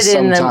put things it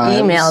in sometimes. the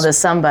email to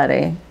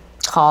somebody.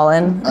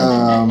 Colin.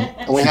 And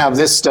we have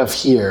this stuff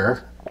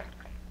here.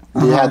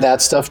 You had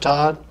that stuff,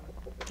 Todd?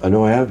 I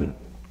know I haven't.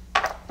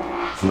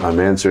 I'm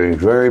answering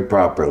very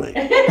properly.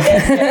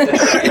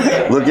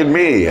 Look at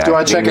me. Do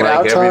I check it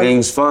out, Todd?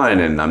 Everything's fine,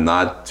 and I'm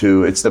not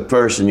too. It's the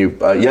person you.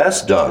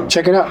 Yes, Doug.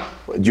 Check it out.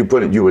 Did you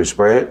put it? You would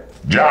spray it?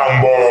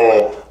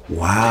 Jumbo!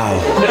 Wow.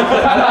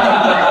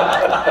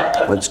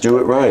 Let's do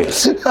it right.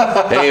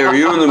 Hey, are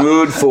you in the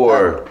mood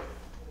for?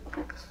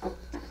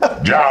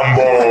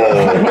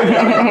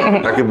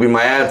 Jumbo! That could be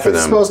my ad for them.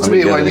 It's supposed to Let me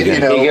be get when, it again. you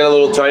know- Can you get a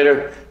little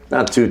tighter?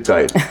 Not too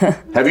tight.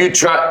 Have you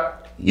tried?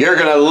 You're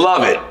gonna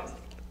love it.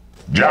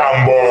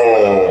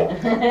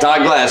 Jumbo!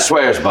 Todd Glass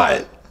swears by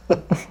it.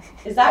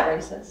 Is that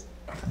racist?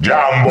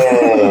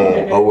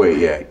 Jumbo! Oh wait,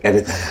 yeah.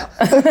 Edit that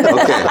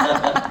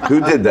out. Okay.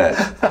 Who did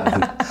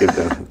that? Give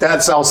them.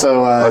 That's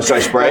also Should I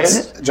spray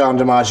that's it? John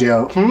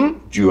DiMaggio.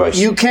 You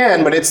You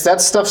can, but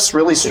that stuff's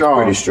really strong.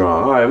 pretty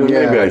strong. All right, well,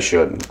 maybe Yeah. I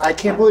shouldn't. I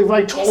can't believe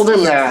I told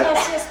him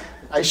that.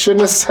 I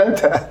shouldn't have said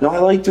that. No, I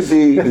like to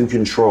be in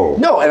control.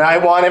 No, and I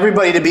want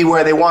everybody to be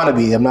where they want to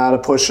be. I'm not a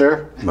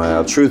pusher.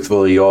 Well,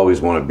 truthfully, you always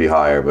want to be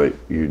higher, but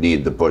you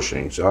need the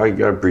pushing. So I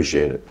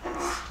appreciate it.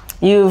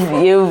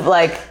 You've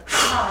like,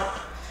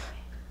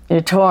 you're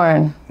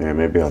torn. Yeah,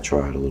 maybe I'll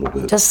try it a little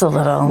bit. Just a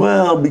little.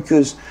 Well,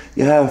 because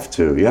you have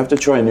to. You have to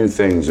try new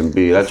things and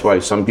be. That's why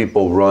some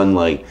people run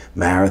like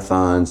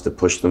marathons to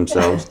push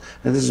themselves.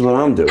 And this is what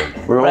I'm doing.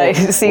 We're all, Right,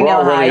 seeing we're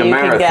all how high running a you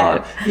can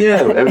marathon. get.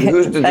 Yeah, I mean,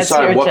 who's to That's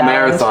decide your what challenge.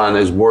 marathon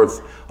is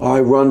worth? Oh,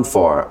 I run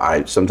far.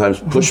 I sometimes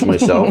push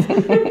myself,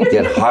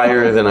 get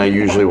higher than I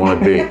usually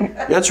want to be.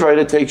 That's right.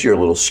 It takes you a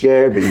little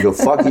scared, but you go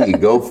fuck it. You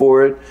go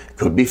for it.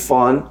 Could be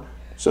fun.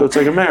 So it's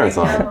like a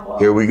marathon.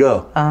 Here we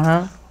go.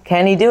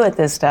 Can he do it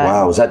this time?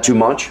 Wow, is that too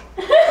much?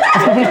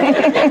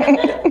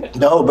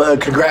 No, but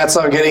congrats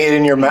on getting it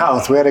in your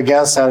mouth. We had a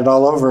guest had it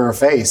all over her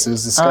face. It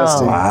was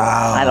disgusting.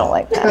 Wow. I don't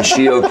like Is that.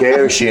 she okay,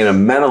 or is she in a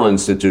mental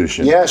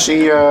institution? Yeah,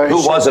 she.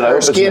 Who was it? I Her hope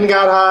it's skin not-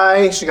 got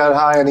high. She got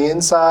high on the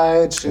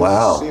inside.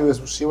 Wow.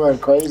 She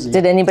went crazy.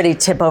 Did anybody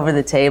tip over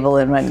the table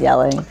and run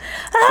yelling?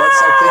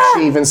 I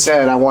think she even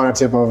said, "I want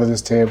to tip over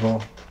this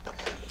table."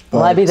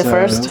 Will I be the But,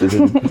 first?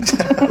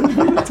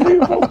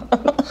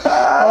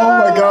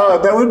 Oh my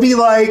God, that would be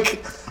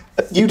like.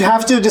 You'd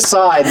have to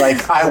decide,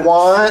 like, I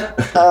want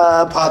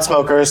pot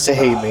smokers to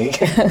hate me.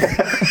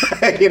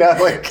 You know,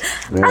 like,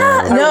 No,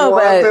 I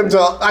want them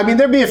but to, I mean,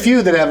 there'd be a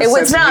few that have a it's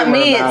sense of not humor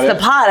me. about It's it. the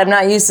pot. I'm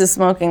not used to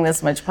smoking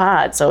this much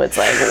pot, so it's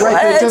like, Right,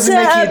 but it doesn't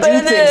make you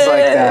do things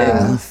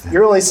like that.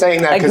 You're only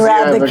saying that I because you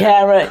grabbed have the a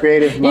camera.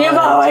 creative mind. You've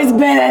always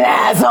been an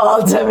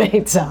asshole to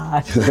me,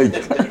 Todd.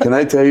 Can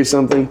I tell you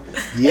something?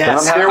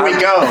 Yes, here we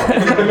go.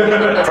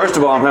 First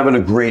of all, I'm having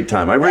a great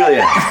time. I really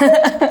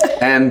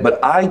am. But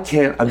I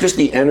can't. I'm just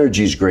the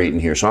energy's great in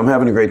here, so I'm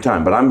having a great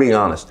time. But I'm being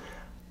honest.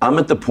 I'm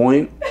at the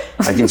point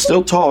I can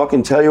still talk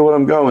and tell you what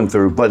I'm going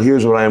through. But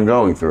here's what I am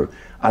going through.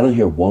 I don't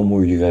hear one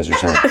word you guys are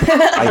saying.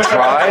 I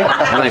try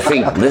and I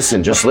think,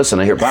 listen, just listen.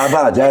 I hear ba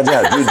ba da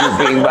da do do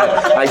bing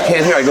ba. I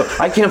can't hear. I go.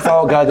 I can't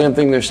follow a goddamn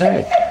thing they're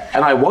saying.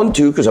 And I want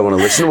to because I want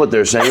to listen to what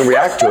they're saying and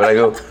react to it. I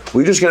go,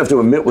 we're just gonna have to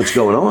admit what's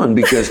going on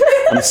because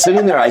I'm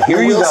sitting there. I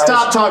hear you We'll guys.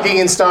 stop talking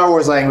in Star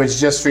Wars language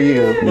just for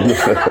you.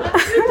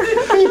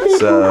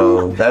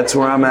 So that's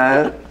where I'm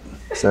at.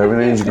 So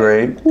everything's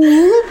great.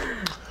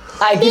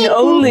 I can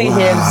only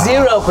hear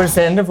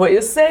 0% of what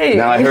you're saying.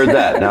 Now I heard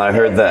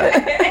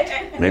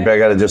that. Maybe I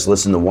got to just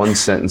listen to one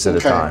sentence at a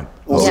time.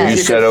 We'll So see if you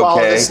you said can follow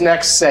okay. this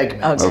next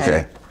segment. Okay.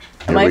 Here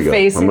Am I we go.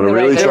 facing I'm gonna the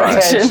right really try.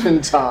 direction?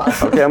 Attention time.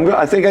 Okay,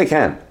 I think I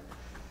can.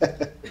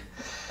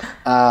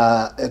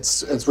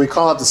 It's we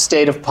call it the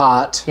state of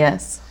pot,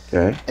 Yes.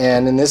 Okay.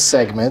 and in this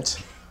segment,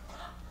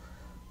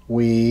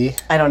 we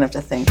I don't have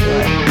to think, do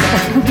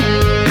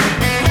I?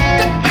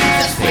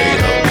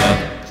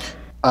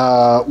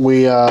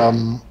 we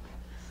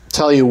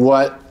tell you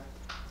what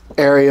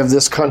area of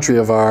this country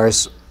of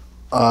ours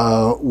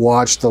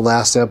watched the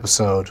last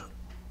episode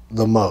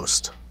the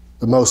most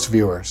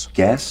viewers.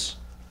 Guess.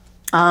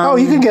 Oh,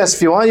 you can guess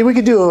if you want. We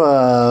could do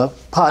a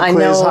pot I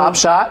quiz know- hop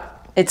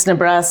shot. It's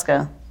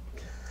Nebraska.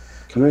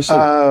 Can I say?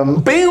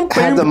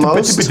 Had the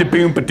most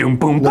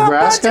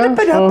Nebraska.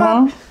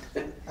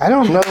 I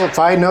don't know if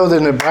I know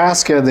the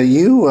Nebraska that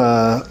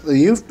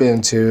you've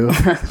been to.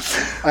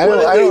 I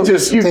don't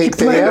think they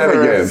play that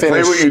ever again. Play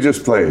what finished you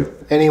just played.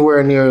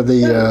 anywhere near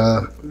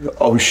the.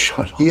 Oh,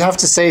 shut up. You have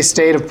to say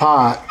state of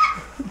pot,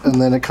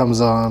 and then it comes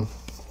on.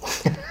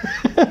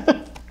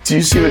 Do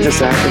you see what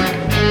just happened?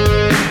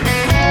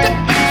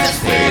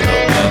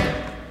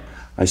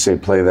 I say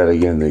play that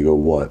again. They go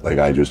what? Like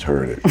I just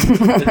heard it.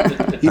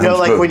 You know,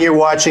 like when you're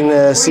watching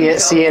the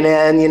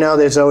CNN, you know,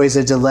 there's always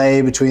a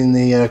delay between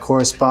the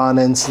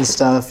correspondents and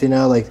stuff, you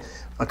know, like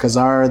because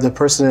the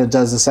person that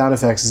does the sound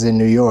effects is in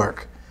New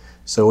York.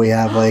 So we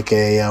have like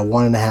a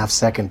 1.5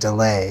 second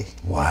delay.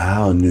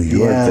 Wow, New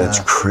York. Yeah.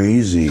 That's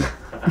crazy.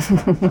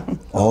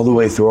 All the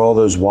way through all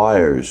those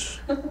wires,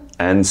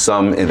 and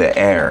some in the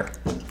air.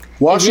 If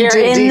Washington,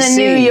 you're in D.C. the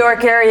New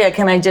York area,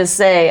 can I just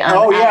say? I'm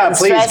Oh, at yeah, the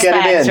please Stress get it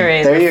in.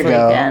 Factory There this you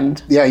go.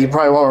 weekend. Yeah, you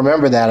probably won't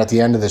remember that at the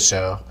end of the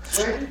show.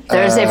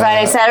 Thursday,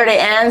 Friday, Saturday,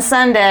 and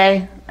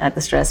Sunday at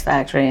the Stress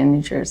Factory in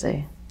New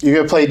Jersey. You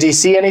going to play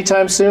D.C.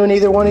 anytime soon,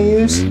 either one of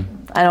you?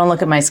 I don't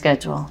look at my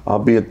schedule. I'll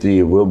be at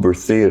the Wilbur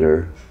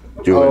Theater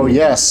doing. Oh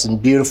yes, in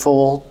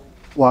beautiful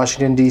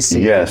Washington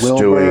D.C. Yes,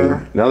 Wilbur.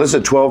 doing. Now this is a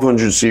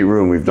 1,200 seat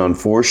room. We've done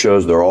 4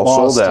 shows. They're all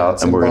Boston, sold out,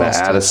 it's and in we're going to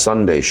Boston. add a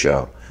Sunday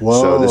show.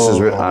 Whoa. So this is.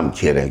 I'm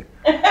kidding.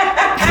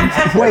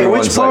 Wait,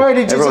 which part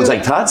did you Everyone's do?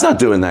 like, Todd's not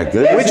doing that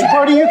good. Which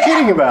part are you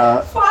kidding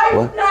about?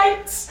 5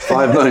 nights.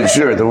 5 nights,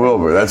 sure, at the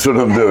Wilbur. That's what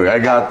I'm doing. I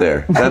got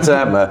there. That's what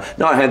happened.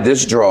 No, I had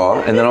this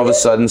draw, and then all of a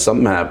sudden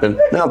something happened.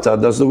 Now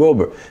Todd does the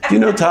Wilbur. Do you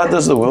know Todd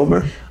does the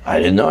Wilbur? I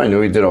didn't know. I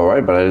knew he did all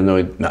right, but I didn't know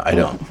he. No, I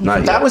don't. Not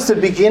yet. That was the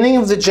beginning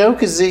of the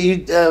joke. Is that you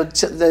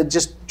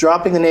just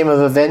dropping the name of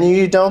a venue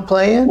you don't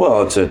play in?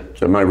 Well,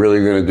 am I really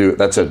going to do?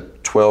 That's a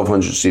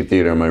 1,200 seat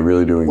theater. Am I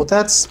really doing? Well,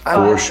 that's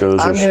 4 shows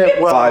or I'm gonna,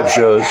 well, 5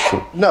 shows?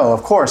 No,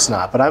 of course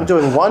not. But I'm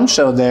doing one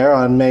show there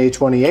on May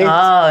 28th.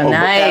 Oh,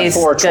 nice.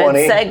 At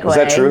 420. Good segue. Is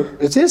that true?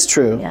 It is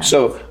true. Yeah.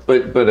 So,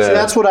 but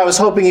That's what I was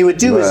hoping you would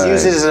do is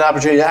use it Right. as an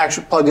opportunity to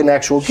actually plug an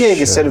actual gig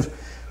instead of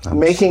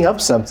making up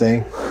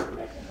something.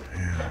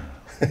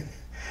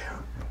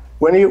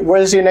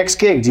 Where's your next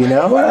gig? Do you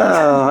know?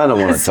 Well, I don't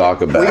want to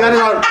talk about. We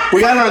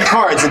got it on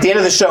cards. At the end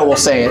of the show, we'll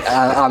say it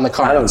on the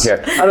I don't cards.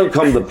 care. I don't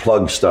come to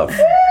plug stuff.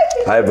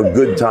 I have a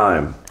good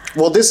time.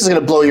 Well, this is going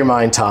to blow your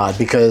mind, Todd,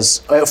 because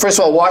first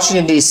of all,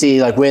 Washington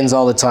D.C. wins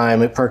all the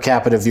time per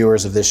capita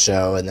viewers of this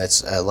show, and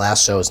that's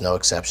last show is no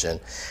exception.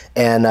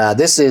 And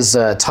this is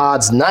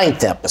Todd's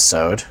 9th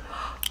episode.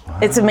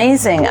 It's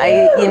amazing.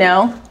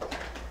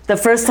 The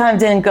first time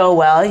didn't go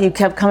well. You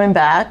kept coming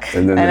back,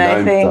 And then the I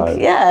ninth think, time.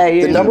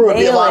 you're The number would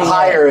be a lot nailing it.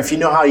 higher if you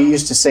know how you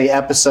used to say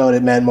episode.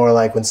 It meant more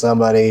like when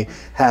somebody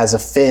has a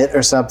fit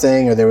or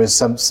something, or there was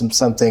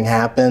something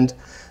happened.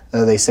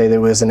 They say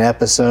there was an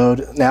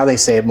episode. Now they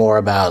say it more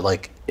about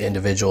like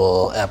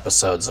individual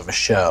episodes of a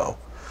show.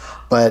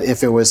 But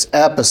if it was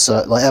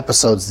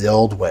episodes the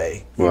old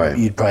way, Right.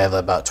 you'd probably have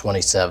about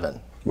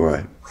 27.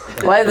 Right.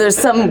 Why, there's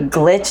some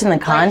glitch in the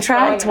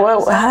contract?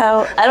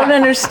 How? I don't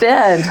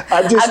understand.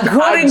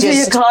 According to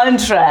your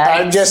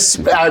contract.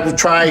 I'm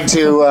trying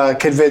to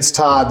convince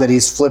Todd that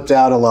he's flipped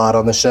out a lot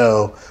on the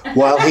show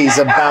while he's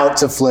about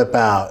to flip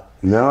out.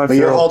 No, But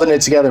you're holding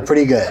it together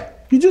pretty good.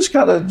 You just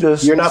gotta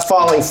just. You're not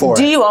falling for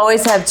Do it. you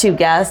always have 2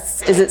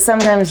 guests? Is it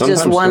sometimes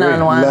just Sometimes 3.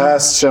 one-on-one?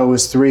 Last show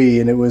was 3,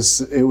 and it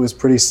was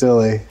pretty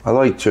silly. I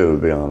like 2,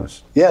 to be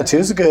honest. Yeah,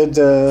 2's a good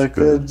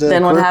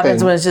Then what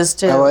happens grouping. when it's just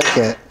 2? I like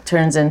it.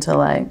 Turns into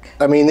like.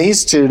 I mean,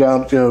 these 2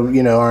 don't,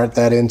 aren't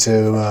that into,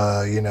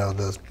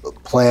 the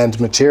planned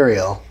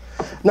material.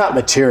 Not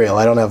material.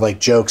 I don't have like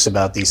jokes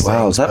about these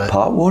Wow, things. is that but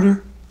pot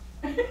water?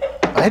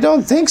 I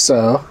don't think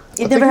so.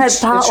 You I never think had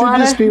it pot should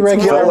water? just be It's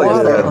regular Felt like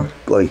water. it had,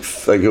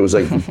 like it was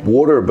like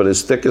water, but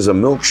as thick as a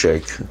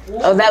milkshake.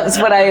 Oh, that was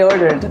what I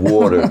ordered.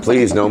 Water.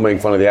 Please don't make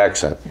fun of the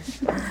accent.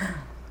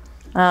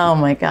 Oh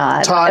my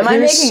God. Todd, Am I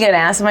here's- making an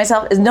ass of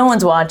myself? No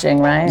one's watching,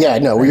 right? Yeah,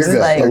 no, you're This is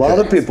good. like- A lot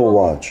of people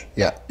watch.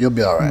 Yeah, you'll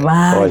be all right.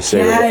 Wow, Oh, I see.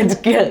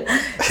 can't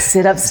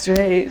sit up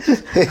straight.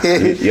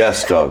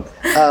 Yes, Doug.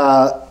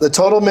 The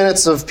total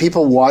minutes of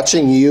people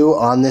watching you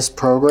on this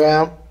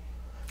program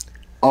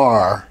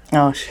are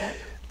Oh shit.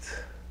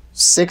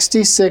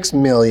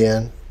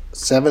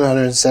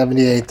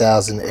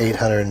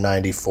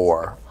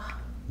 66,778,894,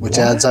 which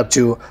adds up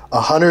to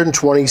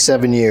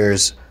 127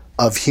 years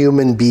of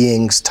human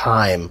beings'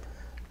 time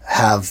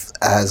have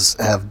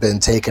been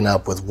taken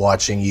up with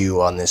watching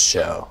you on this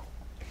show.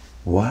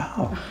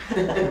 Wow.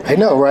 I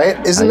know,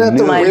 right? Isn't that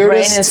the My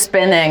weirdest? brain is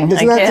spinning.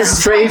 Isn't I that the can't-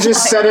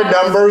 strangest set of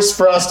numbers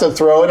for us to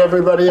throw at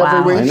everybody Wow.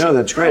 every I week? know,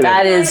 that's great.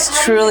 That is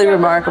truly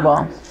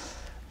remarkable.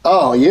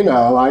 Oh,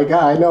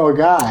 I know a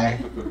guy.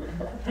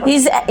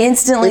 He's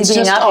instantly It's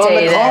being just updated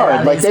on the card.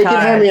 on Like these they can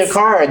hand me a cards.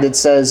 card that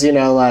says,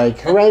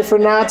 "Hooray for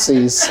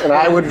Nazis," and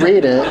I would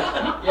read it.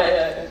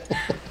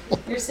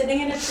 You're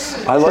sitting in a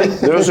tree. I like,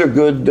 those are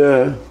good.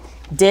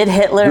 Did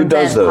Hitler Who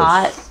does invent those?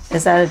 pot?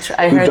 Is that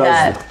I Who heard does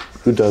that.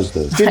 Who does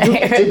those? Did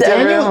that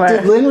Daniel? rumor.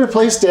 Did Lynn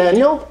replace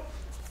Daniel?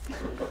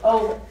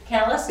 Oh,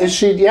 can I listen? Is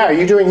she? Yeah. Are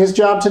you doing his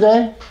job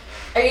today?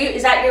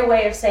 Is that your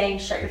way of saying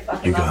shut your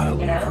fucking mouth?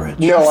 Rich.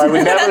 No, I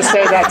would never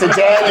say that to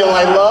Daniel.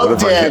 I love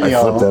Daniel.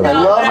 I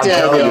love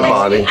Daniel.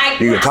 Bonnie,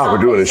 you can talk, we're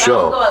doing a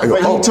show. I go,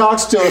 But he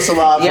talks to us a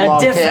lot from You're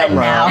off different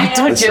camera. now.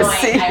 Don't you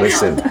Listen, see?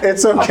 listen.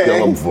 It's I'll kill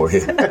okay. him for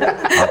you.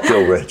 I'll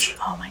kill Rich.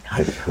 Oh my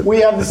God. We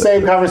have the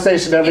same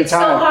conversation every It's so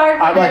time. hard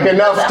I'm like, for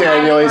enough, people to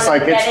Daniel. He's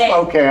like, get it's in.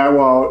 okay. I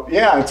won't.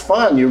 Yeah, it's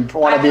fun. You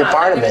want to be a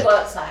part of it. Go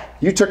outside.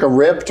 You took a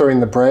rip during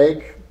the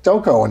break.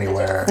 Don't go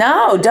anywhere.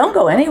 No, don't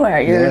go anywhere.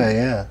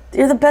 Yeah.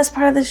 You're the best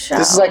part of the show.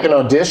 This is like an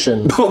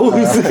audition.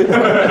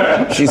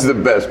 She's the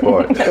best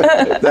part.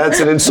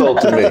 That's an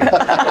insult to me. Like,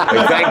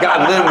 thank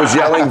God Lynn was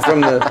yelling from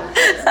the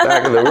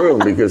back of the room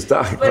because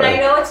Doc. But I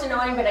know it's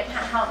annoying, but I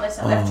can't help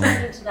myself. I've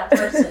turned into that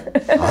person.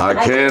 I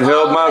can't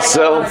help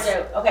myself.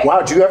 Okay.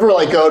 Wow, do you ever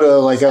go to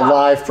a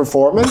live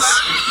performance?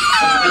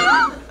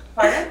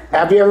 Pardon?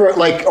 Have you ever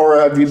or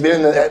have you been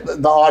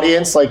in the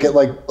audience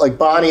like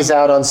Bonnie's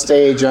out on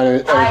stage on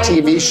a I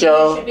believe TV You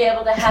show? should be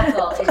able to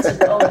heckle. It's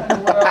an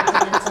open world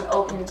and it's an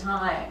open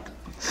time.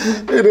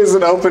 It is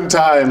an open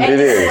time. It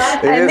is.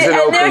 It is an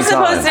And open they're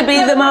supposed time. to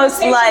be the most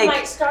Conversation like,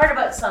 might start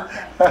about something.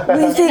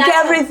 we think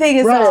everything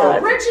is Right.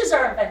 on. Bridges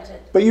are invented.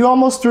 But you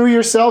almost threw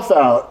yourself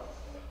out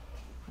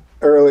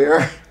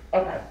earlier.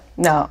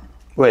 No.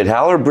 Wait,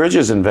 how are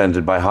bridges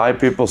invented? By high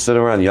people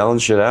sitting around yelling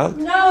shit out?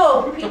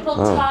 No, people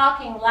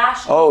talking,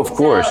 lashing. Oh, of things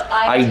course. out,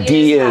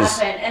 Ideas.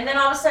 happen, and then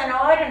all of a sudden,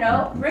 I don't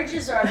know,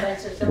 bridges are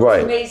invented. The Right.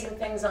 most amazing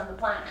things on the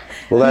planet.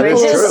 Well, that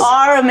is Bridges true.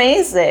 are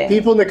amazing.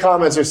 People in the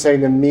comments are saying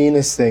the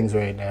meanest things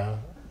right now.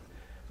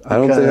 I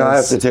don't think I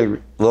have to because-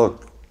 take.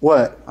 Look,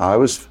 What? I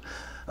was.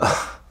 All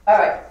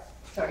right.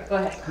 Sorry, go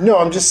ahead. No,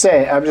 I'm just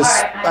saying. All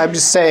right, I'm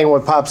just saying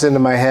what pops into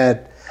my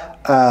head.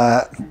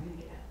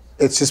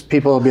 It's just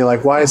people will be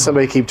like, "Why does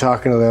somebody keep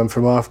talking to them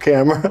from off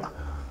camera?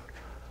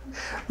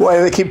 Why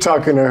do they keep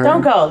talking to her?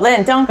 Don't go,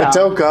 Lynn. Don't go.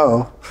 Don't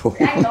go.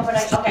 I know,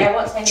 but okay, I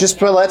won't say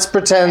Just anything. let's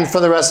pretend for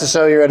the rest of the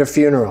show you're at a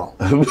funeral.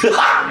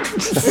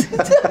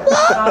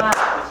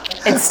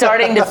 It's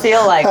starting to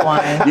feel like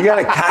one. You got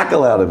a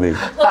cackle out of me. The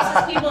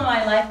closest people in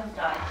my life have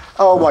died.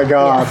 Oh my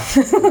God!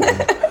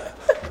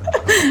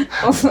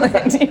 You're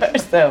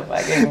so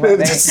fucking funny.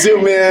 Just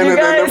zoom in You and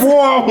then guys-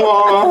 wah,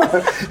 wah.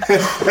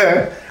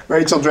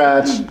 Rachel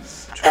Dratch.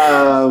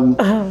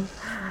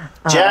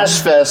 Jash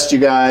Fest, you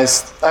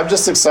guys. I'm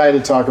just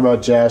excited to talk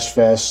about Jash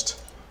Fest.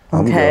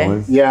 I'm Okay.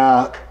 going.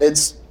 Yeah,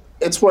 it's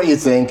what you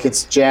think.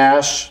 It's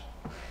Jash,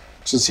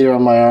 which is here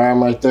on my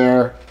arm right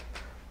there,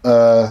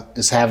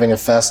 is having a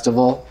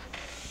festival.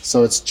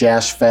 So it's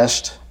Jash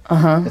Fest.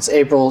 It's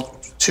April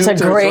 2 It's a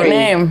through great 3.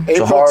 name.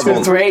 April horrible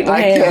 2 through Great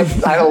I name.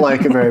 I don't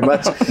like it very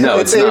much. No,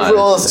 it's not.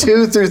 April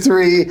 2 through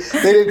 3.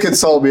 They didn't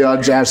console me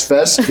on Jash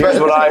Fest. Here's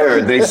what I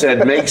heard. They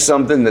said make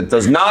something that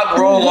does not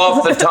roll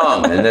off the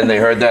tongue, and then they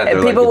heard that. And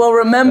they're people like, will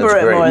remember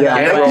 "That's it great." more Yeah,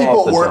 than Can't but roll off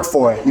people the work tongue.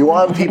 for it. You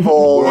want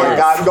people like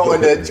I'm going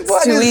to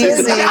what Too is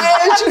easy. this?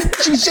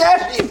 She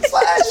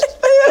flashed.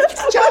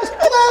 Jazz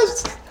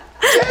Fest.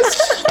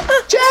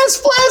 Jazz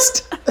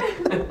Fest.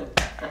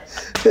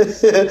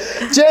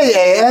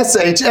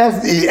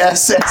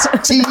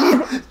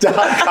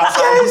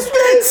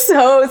 JASHFESST.com.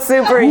 so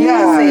super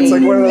Yeah, easy. it's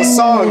like one of those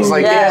songs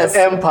like Yes.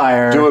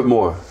 Empire. Do it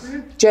more.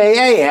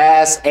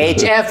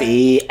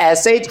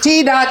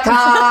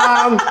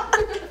 JASHFESHT.com.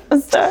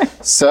 Sorry.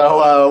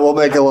 So we'll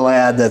make a little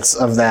ad that's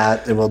of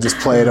that, and we'll just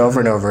play it over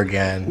and over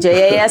again.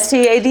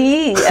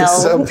 JASTADEL.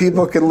 So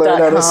people can learn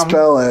how to .com.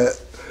 spell it.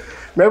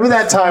 Remember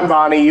that time,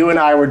 Bonnie, you and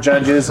I were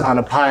judges on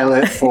a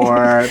pilot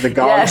for the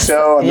Gong Yes,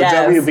 Show on the yes.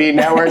 WB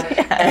network,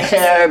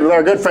 and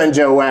our good friend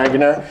Joe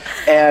Wagner,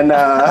 and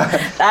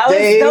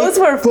they those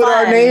were put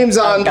our fun. names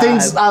Oh, on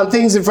God.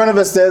 things in front of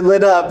us that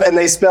lit up, and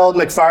they spelled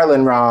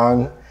McFarlane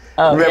wrong.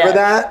 Remember Yeah.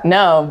 that?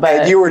 No,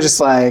 but And you were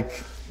just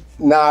like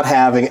not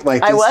having it.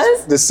 Like I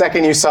was? the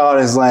second you saw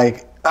it is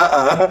like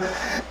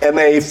and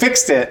they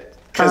fixed it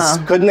because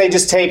couldn't they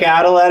just take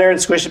out a letter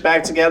and squish it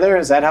back together?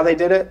 Is that how they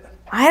did it?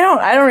 I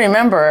don't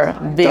remember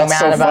being That's mad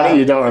so about funny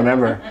you don't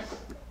remember.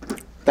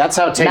 That's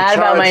how take mad charge.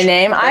 about my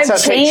name. That's how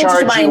I've take changed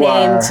charge my you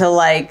name are. to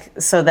like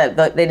so that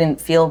they didn't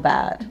feel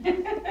bad.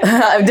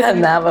 I've done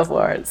that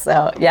before.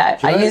 So yeah,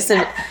 it used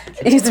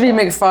to be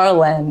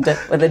McFarland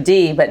with a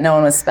D, but no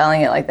one was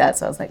spelling it like that.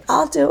 So I was like,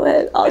 I'll do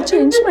it. I'll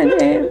change my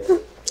name.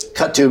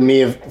 Cut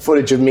to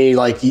footage of me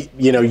like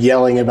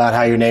yelling about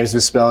how your name's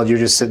misspelled. You're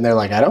just sitting there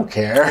like I don't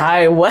care.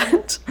 I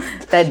what?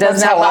 That does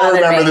That's not how I bother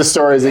remember me. the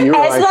stories that you were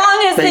As like.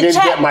 long as they the didn't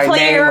check get my name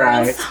clears.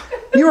 right.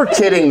 You were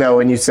kidding though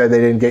when you said they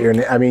didn't get your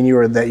name. I mean, you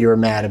were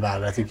mad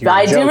about it. I think you. Were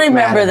I do joke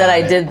remember mad that I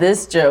about it. did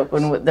this joke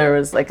when there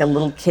was like a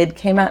little kid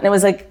came out and it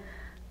was like,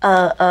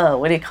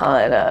 what do you call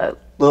it?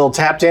 Little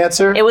tap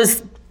dancer. It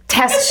was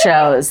test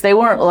shows. They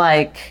weren't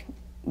like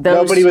those.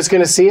 Nobody was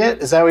going to see it.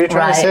 Is that what you're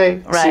trying to say?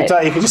 Right, So you right.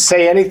 thought you could just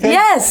say anything?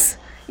 Yes.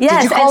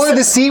 Yes. Did you call and her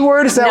the C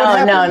word? Is that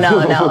what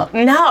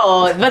happened?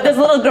 No. But this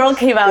little girl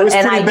came out was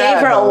and I pretty gave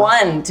bad, her though. a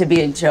 1 to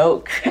be a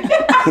joke.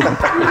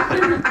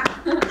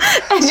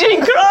 And she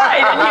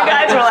cried, and you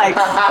guys were like,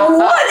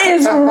 "What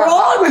is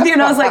wrong with you?"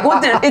 And I was like,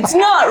 "What? It's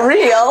not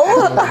real."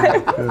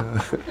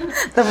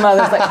 The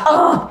mother's like,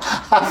 "Oh."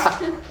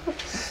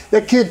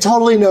 That kid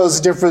totally knows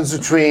the difference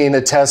between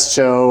a test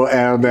show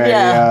and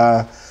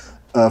Yeah.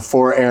 a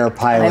for-air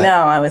pilot. I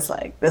know. I was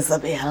like, "This will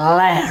be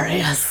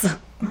hilarious."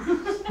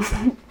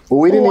 Well,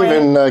 we didn't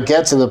even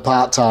get to the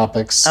pot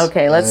topics.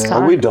 Okay, let's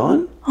talk. Are we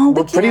done?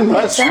 We're pretty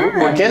much.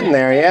 We're getting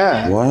there,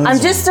 yeah. What? I'm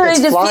just starting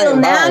It's to feel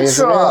flying by,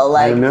 isn't natural. it?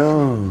 Like, I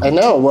know. I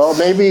know. Well,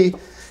 maybe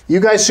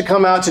you guys should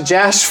come out to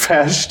Jash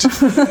Fest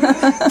because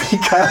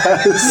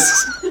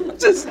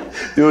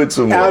Do it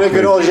some more. out of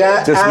good old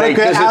Just make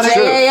this out of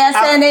true.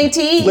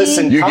 JASNAT.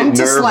 Listen, You come get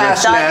to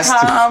nervous. Slash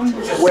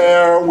Nest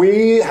where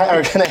we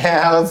are going to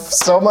have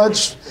so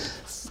much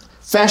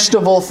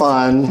festival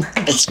fun.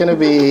 It's going to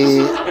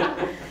be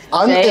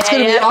it's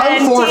going to be on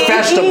for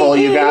festival,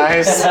 you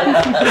guys.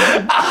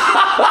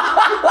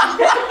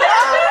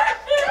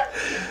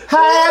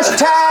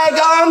 Hashtag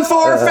on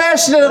for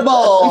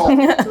festival.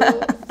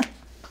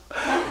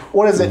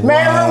 What is it?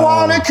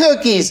 Marijuana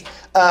cookies.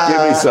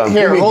 Give me some.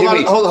 Here, hold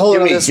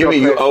on to this Give me.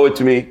 real You quick. owe it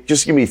to me.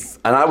 Just give me.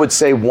 And I would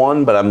say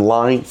one, but I'm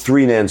lying.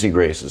 3 Nancy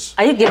Graces.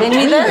 Are you giving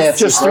me this? Nancy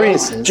Just 3.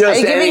 Graces. Just Are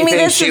you giving me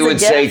anything this she as a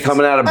would say gift?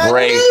 coming out of A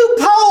break. new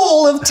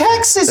poll of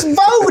Texas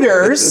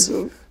voters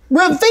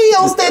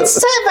reveals that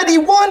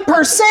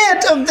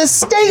 71% of the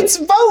state's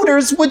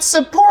voters would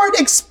support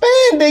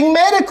expanding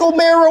medical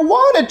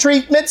marijuana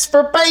treatments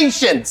for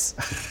patients.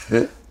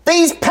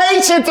 These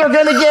patients are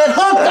going to get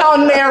hooked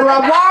on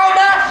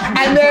marijuana,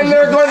 and then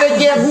they're going to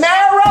give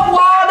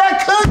marijuana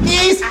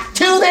cookies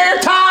to their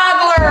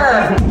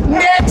toddler.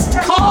 Next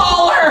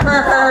caller.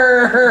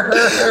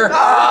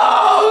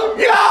 Oh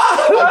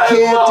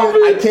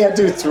God! I can't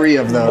do 3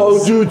 of those.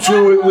 Oh, do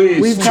 2 at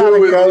least. We've 2 gotta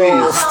at go.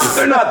 least.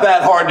 They're not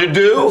that hard to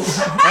do.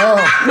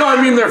 No,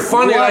 I mean they're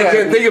funny. I What?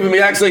 can't think of them. He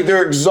acts like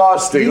they're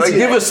exhausting. Like,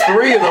 give us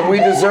 3 of them. We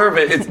deserve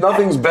it. It's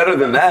nothing's better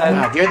than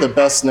that. You're the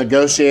best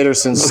negotiator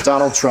since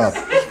Donald Trump.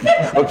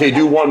 Okay,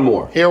 do 1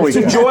 more. Here we it's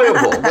go.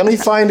 enjoyable. Let me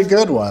find a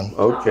good one.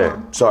 Okay.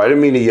 Sorry, I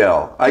didn't mean to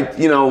yell.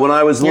 When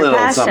I was You're little,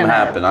 something passionate.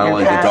 happened. I don't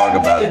You're like to talk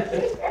about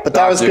it. But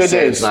that was Doctors good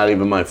say news. It's not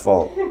even my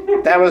fault.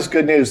 That was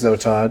good news, though,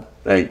 Todd.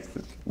 Hey,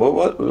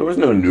 what? There was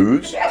no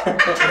news.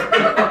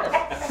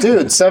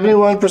 Dude,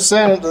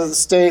 71% of the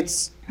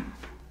states.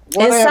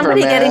 Whatever, Is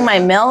somebody man. getting my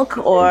milk,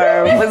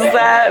 or was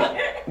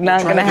that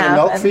not going Trying to to get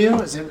milk for happen? you?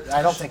 Is it,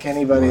 I don't think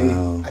anybody.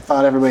 I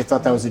thought everybody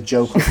thought that was a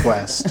joke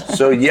request.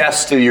 So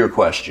yes to your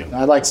question.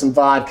 I'd like some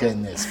vodka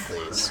in this,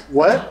 please.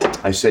 What?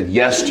 I said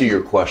yes to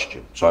your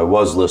question, so I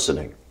was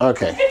listening.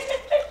 Okay.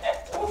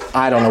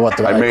 I don't know what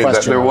the I right made that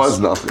question there was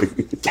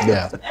nothing.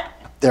 Yeah.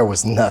 There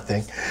was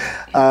nothing.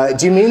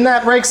 Do you mean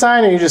that, break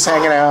sign, or are you just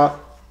hanging out?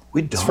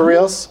 We don't. For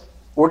reals?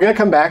 We're going to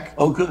come back.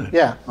 Oh, good.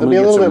 Yeah, I'm there'll be a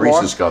gonna little get bit some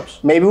more. Reese's cups.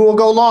 Maybe we'll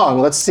go long.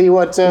 Let's see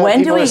what When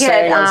do people we are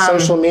saying get on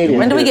social media.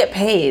 When do we get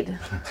paid?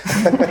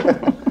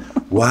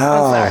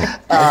 Wow.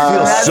 I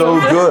feel so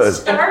good.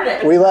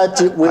 Started. We let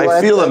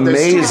I feel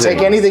amazing. Take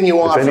anything you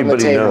want If from the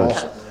anybody table.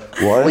 knows.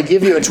 What? We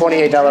give you a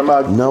 $28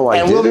 mug. No, I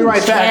And we'll be didn't.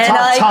 right back. Can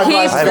I Todd keep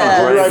Glass. I that? have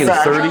a We'll be break in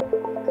right back. 30.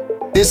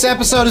 This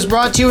episode is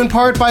brought to you in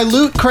part by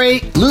Loot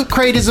Crate. Loot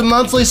Crate is a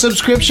monthly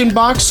subscription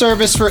box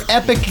service for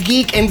epic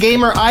geek and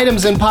gamer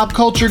items and pop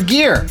culture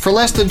gear. For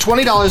less than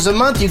 $20 a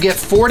month, you get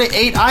 4 to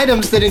 8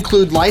 items that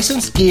include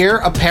licensed gear,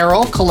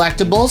 apparel,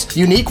 collectibles,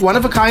 unique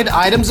one-of-a-kind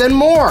items, and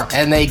more.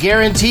 And they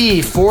guarantee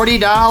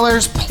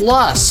 $40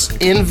 plus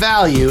in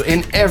value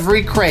in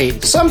every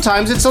crate.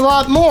 Sometimes it's a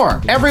lot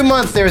more. Every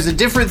month there's a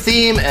different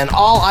theme, and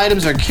all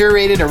items are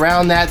curated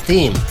around that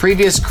theme.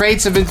 Previous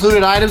crates have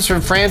included items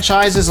from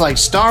franchises like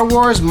Star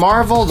Wars,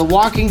 Marvel, The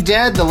Walking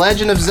Dead, The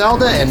Legend of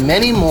Zelda, and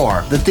many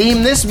more. The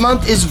theme this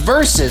month is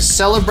Versus,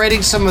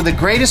 celebrating some of the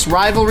greatest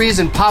rivalries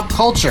in pop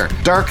culture.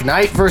 Dark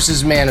Knight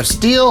versus Man of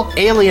Steel,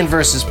 Alien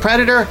versus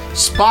Predator,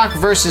 Spock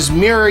versus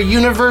Mirror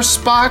Universe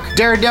Spock,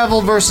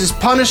 Daredevil versus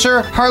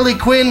Punisher, Harley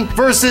Quinn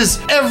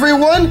versus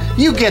everyone.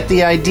 You get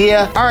the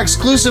idea. Our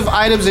exclusive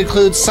items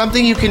include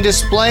something you can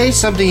display,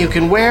 something you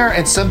can wear,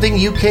 and something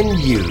you can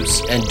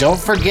use. And don't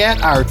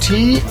forget our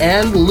tea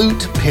and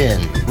loot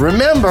pin.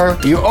 Remember,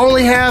 you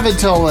only have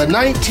until the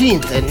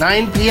 19th at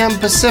 9 p.m.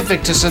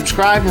 Pacific to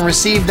subscribe and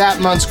receive that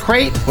month's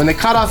crate. When the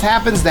cutoff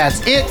happens, that's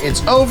it.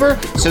 It's over.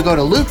 So go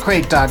to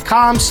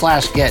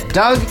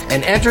lootcrate.com/getdug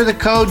and enter the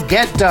code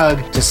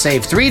GETDUG to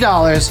save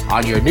 $3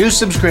 on your new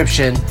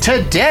subscription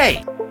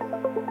today.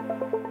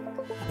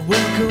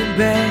 Welcome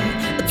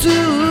back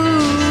to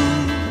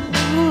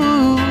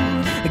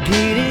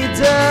Get It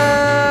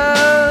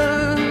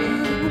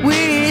Done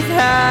with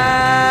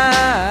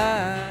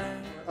High.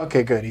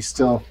 Okay, good. He's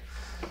still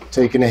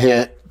taking a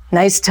hit.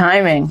 Nice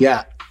timing.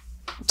 Yeah.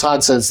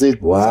 Todd says,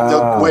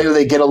 Wow. where do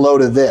they get a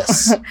load of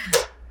this?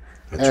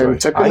 And right.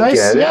 took a I nice,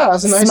 get it. yeah,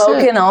 that's a nice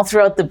Smoking hit. all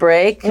throughout the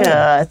break.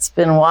 It's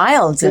been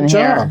wild in Good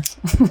here.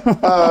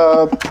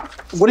 job.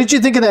 What did you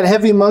think of that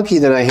heavy monkey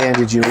that I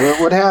handed you?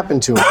 What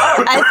happened to it?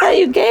 I thought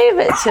you gave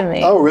it to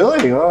me. Oh,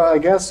 really? Well, I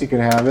guess you can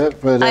have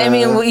it. But I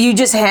mean, you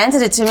just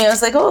handed it to me. I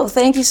was like, oh,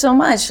 thank you so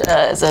much.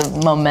 As a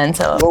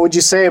memento. what would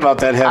you say about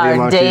that heavy Our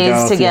monkey? days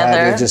though, if you had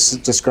together. to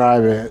just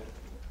describe it.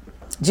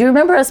 Do you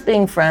remember us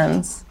being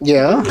friends?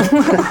 Yeah.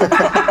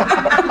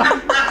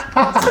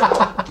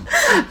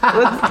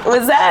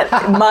 Was that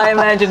my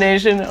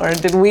imagination, or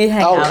did we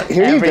hang Oh, out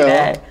here you every go.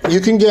 day? You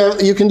can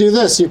do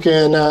this. You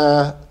can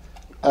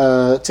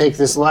take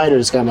this lighter.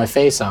 It's got my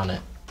face on it.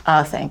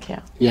 Oh, thank you.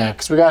 Yeah,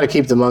 because we got to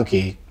keep the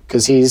monkey.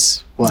 Because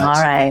he's what?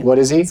 All right. What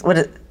is he?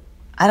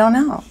 I don't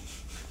know.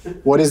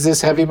 What is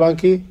this heavy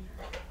monkey?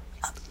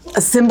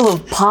 A symbol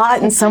of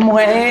pot in some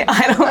way?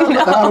 I don't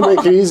know. That'll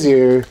make it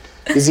easier.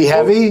 Is he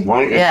heavy?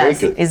 Why don't you Yes,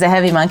 take it? he's a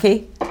heavy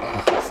monkey.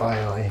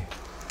 Finally.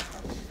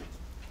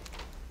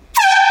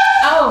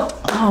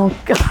 Oh,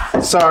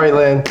 God. Sorry,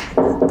 Lynn.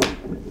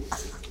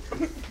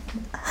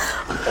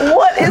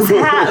 What is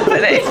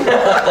happening?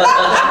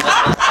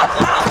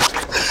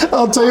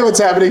 I'll tell you what's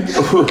happening.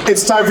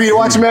 It's time for you to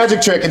watch a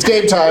magic trick. It's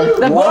game time.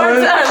 The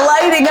boards are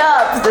lighting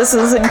up. This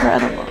is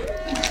incredible.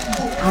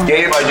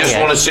 Gabe, I just Yeah.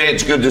 want to say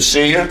it's good to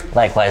see you,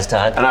 Likewise,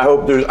 Todd. and I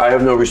hope I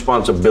have no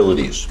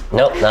responsibilities.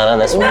 Nope, not on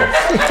this one.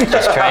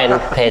 Just try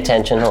and pay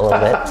attention a little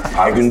bit.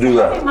 I can do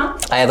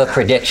that. I have a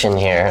prediction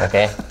here,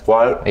 okay?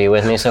 What? Are you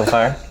with me so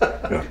far?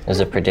 There's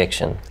a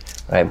prediction.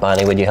 All right,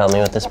 Bonnie, would you help me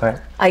with this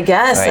part? I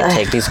guess. All right,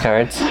 take these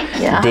cards.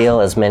 Yeah.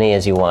 Deal as many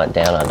as you want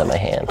down onto my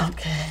hand.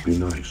 Okay. Be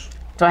nice.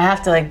 Do I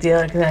have to like deal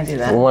it? Can I do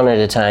that? One at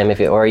a time, if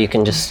you, or you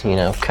can just,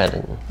 cut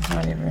it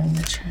Already ruined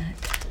the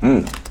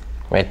trick.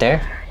 right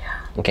there.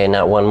 Okay,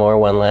 not one more,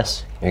 one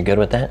less. You're good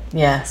with that?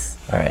 Yes.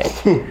 All right.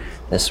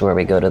 This is where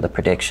we go to the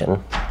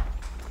prediction.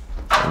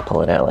 And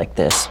pull it out like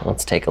this.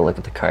 Let's take a look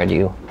at the card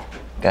you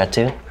got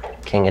to.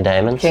 King of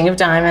Diamonds. King of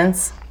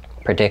Diamonds.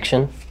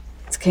 Prediction.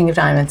 It's King of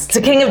Diamonds. It's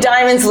a King of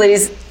Diamonds,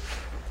 ladies.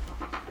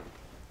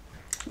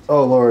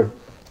 Oh Lord.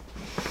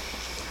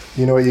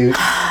 You know what you?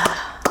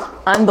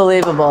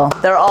 Unbelievable.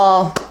 They're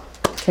all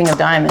King of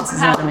Diamonds. Isn't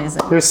that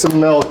amazing? Here's some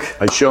milk.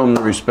 I show them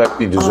the respect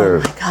you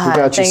deserve. God,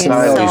 got you thank some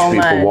you milk. so These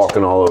people much.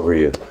 walking all over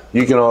you.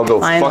 You can all go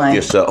fuck Finally.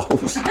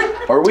 yourselves.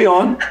 Are we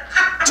on?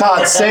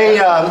 Todd, say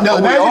no. The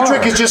we magic are.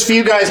 trick is just for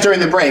you guys during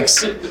the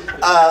breaks.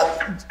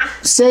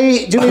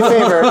 Say, do me a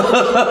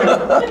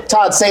favor.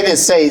 Todd, say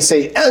this.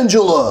 Say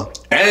Angela.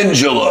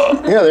 Angela.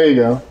 Yeah, there you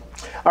go.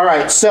 All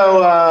right.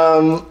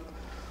 So,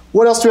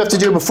 what else do we have to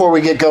do before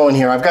we get going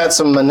here? I've got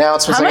some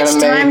announcements How I gotta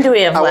much make. time do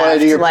we have I want to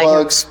left? do your Like-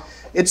 plugs.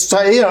 It's it's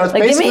Like, give me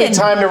basically a-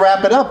 time to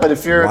wrap it up. But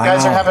if you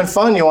guys are having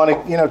fun, you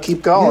want to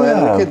keep going.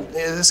 Yeah.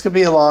 This could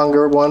be a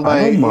longer one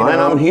by don't mind,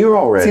 I'm here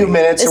already. a few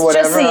minutes It's or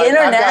whatever. just the I've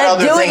got internet.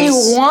 other Do what you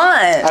things-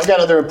 want. I've got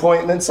other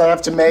appointments I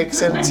have to make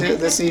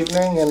this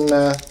evening, and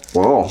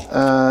Whoa.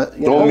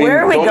 don't where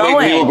are we don't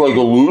make me going? look like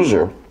a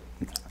loser.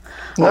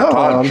 no,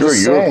 Todd, I'm sure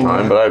just you have saying.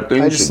 time, but I have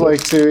things I to just do.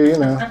 like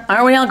to,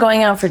 Aren't we all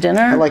going out for dinner?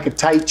 I like a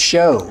tight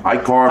show. I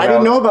carve I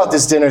didn't out. know about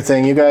this dinner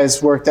thing. You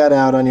guys worked that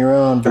out on your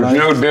own. But There's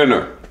no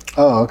dinner.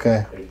 Oh,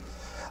 okay.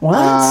 What?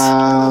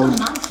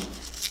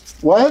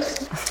 What?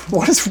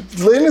 What is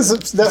Lynn is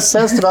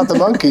obsessed about the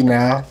monkey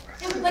now?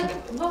 Like,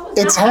 what was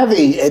It's that?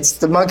 heavy.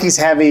 The monkey's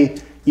heavy.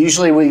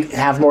 Usually we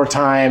have more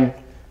time.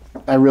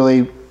 I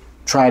really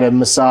try to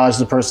massage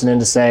the person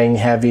into saying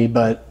heavy,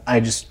 but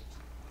I just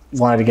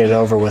wanted to get it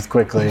over with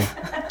quickly.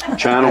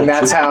 Channel And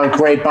that's 2. how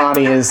great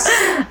Bonnie is.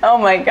 Oh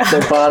my God.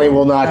 That Bonnie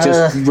will not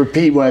just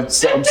repeat what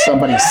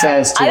somebody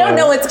says to her. I don't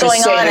know what's Just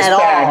going say on this at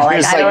back. all. You're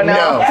Like, just I don't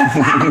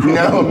no,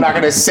 no, I'm not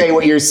going to say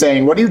what you're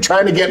saying. What are you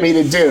trying to get me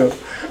to do?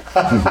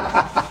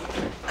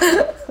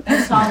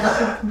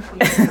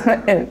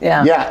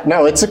 Yeah. Yeah,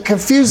 no, it's a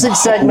confusing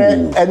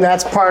segment, and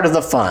that's part of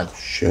the fun.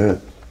 Shit.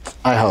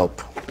 I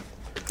hope.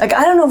 Like,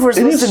 I don't know if we're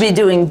supposed to be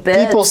doing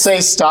bits. People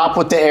say stop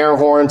with the air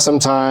horn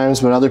sometimes,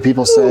 but other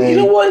people say You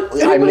know what?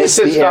 I Anybody miss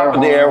says the stop air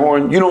with the air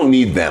horn. horn, you don't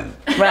need them.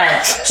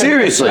 Right.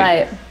 Seriously.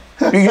 Right.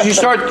 Because you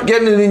start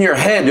getting it in your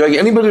head. Like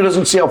anybody who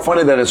doesn't see how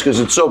funny that is because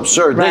it's so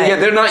absurd. Right.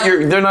 They're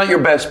not your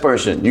best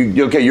person.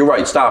 You're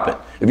right. Stop it.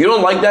 If you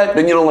don't like that,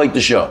 then you don't like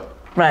the show.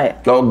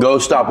 Right. Go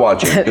stop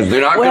watching because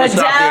they're not going We're to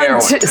stop the air down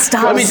horn. to-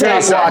 stop Let me tell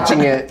you Stop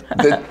something.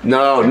 watching it.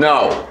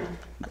 No.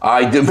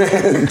 I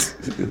demand.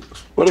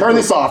 What Turn if-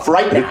 this off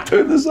right now.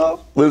 Turn this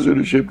off.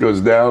 Listenership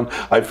goes down.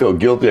 I feel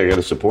guilty. I got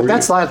to support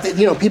That's you.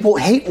 like, people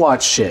hate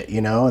watch shit,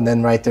 and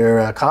then write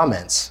their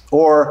comments.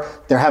 Or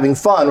they're having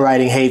fun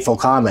writing hateful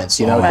comments,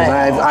 'cause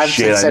Right. I've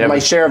Shit, I said my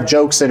never- share of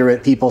jokes that are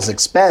at people's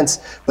expense,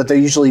 but they're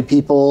usually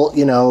people,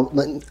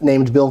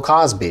 named Bill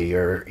Cosby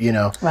or,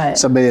 Right.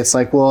 somebody that's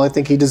like, well, I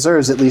think he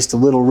deserves at least a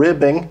little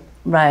ribbing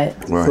Right.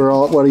 for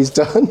all what he's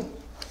done.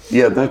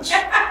 Yeah, that's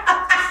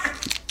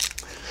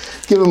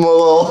Give him a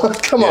little,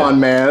 come on,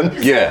 man.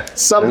 yeah.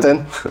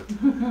 Something.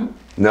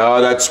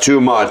 No, that's too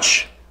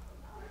much.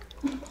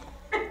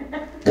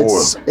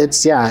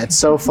 It's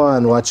so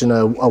fun watching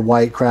a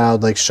white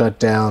crowd like shut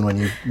down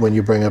when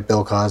you bring up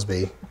Bill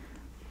Cosby.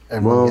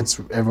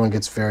 Everyone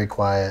gets very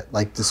quiet,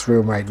 like this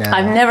room right now.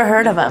 I've never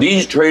heard of them.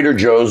 These Trader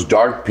Joe's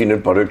dark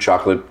peanut butter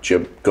chocolate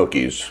chip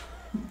cookies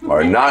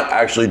are not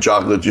actually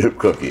chocolate chip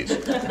cookies.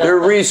 They're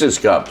Reese's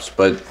cups,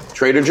 but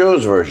Trader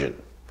Joe's version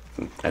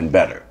and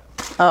better.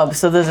 Oh,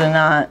 so those are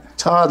not.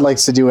 Todd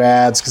likes to do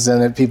ads because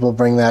then people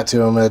bring that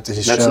to him at his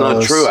shows. That's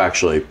not true,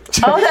 actually.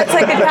 Oh, that's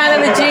like a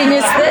kind of a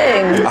genius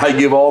thing. I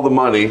give all the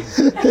money.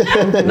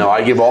 No,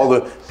 I give all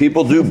the.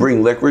 People do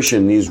bring licorice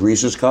in these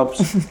Reese's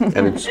cups,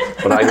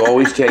 but I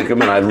always take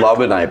them, and I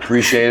love it, and I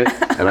appreciate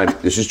it, and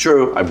this is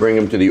true. I bring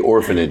them to the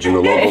orphanage in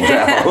the local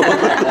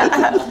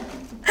town.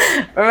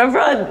 Remember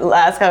on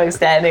Last Comic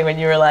Standing when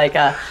you were like,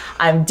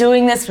 I'm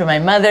doing this for my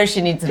mother.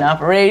 She needs an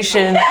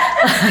operation.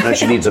 No,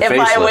 she needs a If I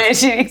facelift. win,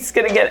 she's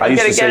gonna get. I I'm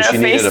used gonna to say get her she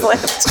a needed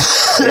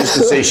facelift. I used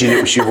to say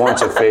she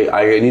wants a face.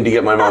 I need to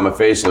get my mom a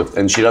facelift,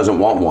 and she doesn't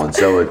want one.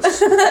 So I'm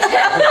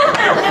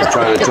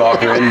trying to talk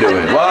her into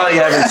it. Well,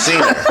 you haven't seen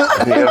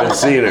her. You haven't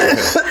seen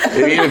her.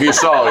 Even if you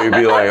saw her, you'd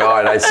be like, all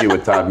right, I see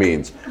what Todd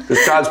means.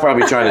 Because Todd's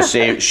probably trying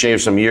to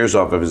shave some years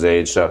off of his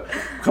age. So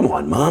come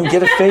on, Mom,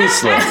 get a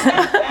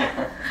facelift.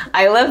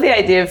 I love the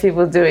idea of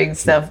people doing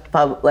stuff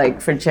like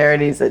for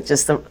charities that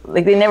just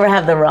like they never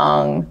have the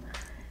wrong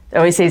They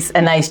always say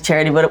a nice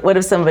charity, but what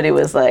if somebody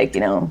was like,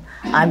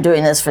 I'm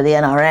doing this for the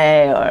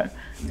NRA, or,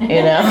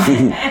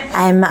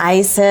 I'm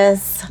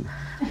ISIS.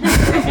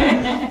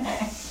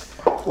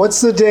 What's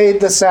the date,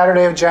 the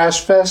Saturday of Jazz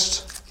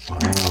Fest?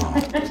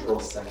 April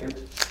 2nd.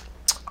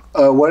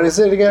 What is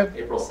it again?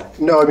 April 2nd.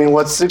 No, I mean,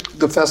 what's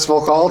the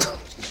festival called?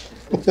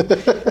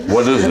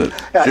 What is it?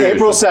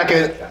 April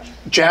 2nd,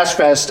 Jazz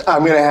Fest. I'm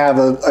going to have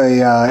a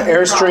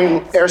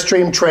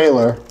Airstream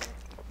trailer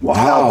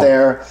out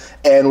there,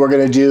 and we're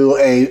going to do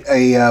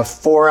a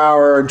 4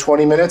 hour and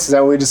 20 minutes. Is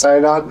that what we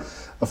decided on?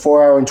 A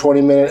 4 hour and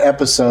 20 minute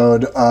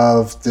episode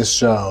of this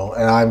show,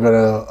 and I'm going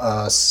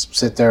to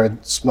sit there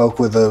and smoke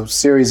with a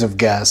series of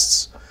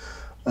guests,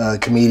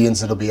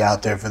 comedians that'll be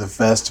out there for the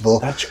festival.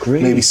 That's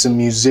great. Maybe some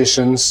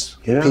musicians,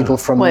 people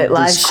from Wait,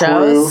 live this crew.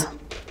 shows?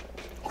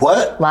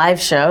 What? Live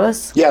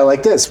shows? Yeah,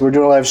 like this. We're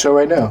doing a live show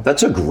right now.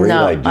 That's a great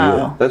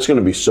idea. That's going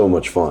to be so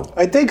much fun.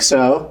 I think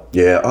so.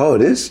 Yeah. Oh,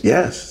 it is?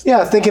 Yes.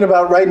 Yeah, thinking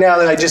about right now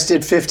that I just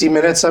did 50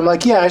 minutes, I'm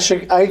like, yeah, I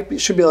should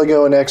be able to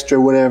go an extra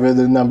whatever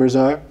the numbers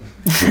are.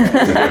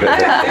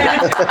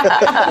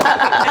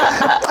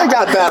 I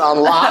got that on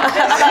lock.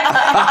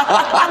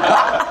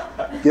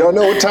 You don't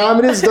know what time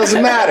it is?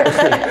 Doesn't matter.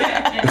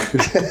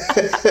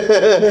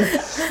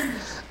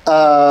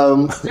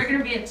 Is there going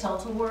to be a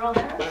tilt-a-whirl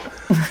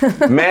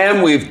there?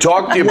 Ma'am, we've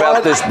talked to you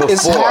about this before.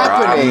 is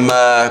happening?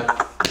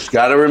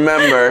 Got to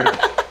remember.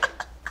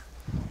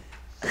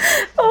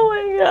 Oh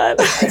my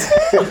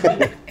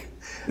God.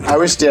 I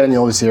wish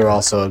Daniel was here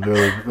also.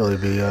 It'd really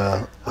be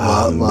a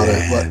lot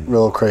of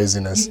real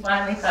craziness.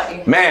 Finally thought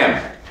you.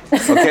 Ma'am.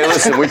 Okay,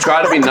 listen, we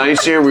try to be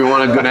nice here. We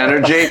want a good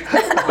energy.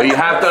 But you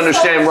have to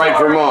understand right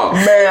from wrong.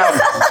 Ma'am.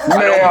 I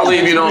don't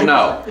believe you don't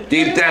know.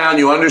 Deep down,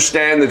 you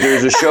understand that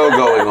there's a show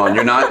going on.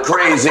 You're not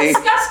crazy.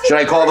 Should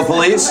I call the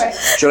police?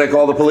 Should I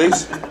call the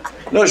police?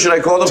 No, should I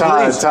call the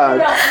police? Todd.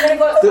 No, I'm going to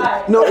go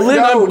outside. No, Lynn,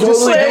 I'm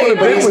totally doing a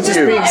bit he's with just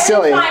you. being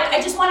silly. Fine,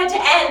 I just want it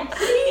to end,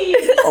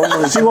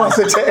 please. She wants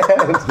it to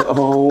end.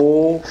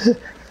 Oh,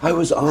 I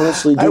was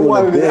honestly I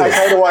doing a bit.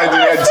 kind of wanted to do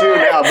that too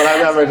now,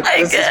 but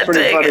this is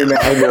pretty funny now.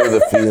 I know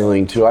the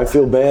feeling too. I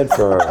feel bad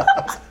for her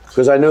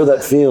because I know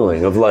that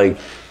feeling of like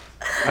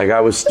I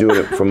was doing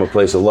it from a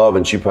place of love,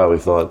 and she probably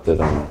thought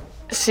that.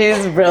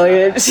 She's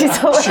brilliant. She's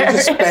hilarious. She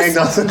just banged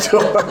on the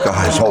door.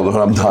 Guys, hold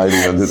on, I'm hiding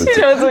under the. She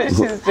knows what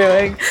she's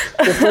doing.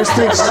 The first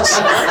thing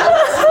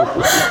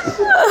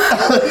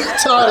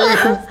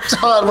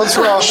Todd, what's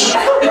wrong?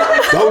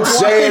 Don't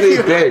say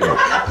anything.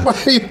 Where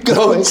are you going?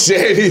 Don't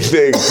say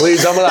anything,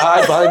 please. I'm gonna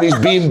hide behind these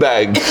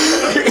beanbags.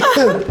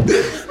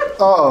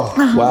 Oh,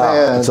 Wow,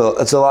 man.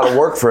 that's a lot of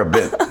work for a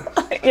bit.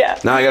 Yeah.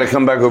 Now I gotta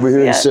come back over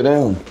here and sit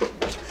down.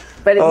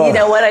 But you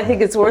know what? I think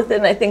it's worth it,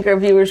 and I think our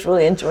viewers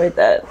really enjoyed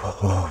that.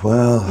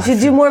 Well, You should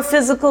do more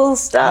physical I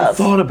stuff.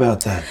 thought about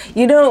that.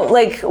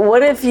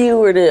 What if you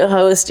were to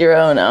host your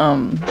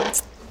own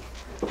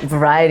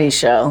variety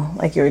show,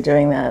 like you were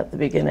doing that at the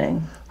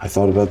beginning? I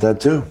thought about that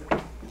too.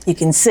 You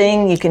can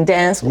sing, you can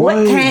dance. What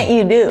Right. can't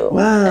you do?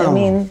 Wow. I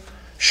mean,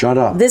 Shut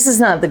up. this is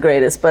not the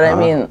greatest, but I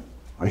mean,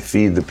 I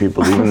feed the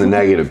people, even the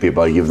negative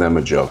people, I give them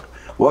a joke.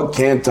 What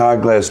can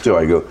Todd Glass do?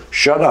 I go,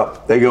 shut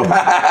up. They go,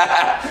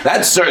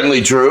 that's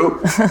certainly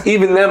true.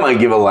 Even them I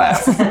give a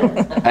laugh.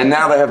 And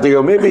now they have to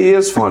go, maybe he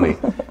is funny.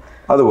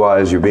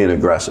 Otherwise, you're being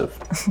aggressive.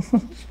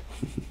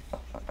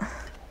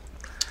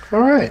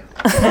 All right.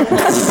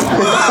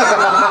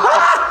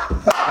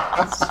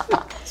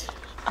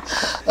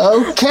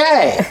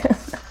 Okay.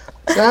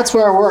 So that's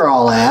where we're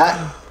all at.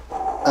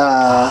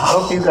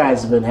 Hope you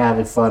guys have been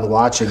having fun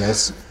watching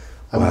us.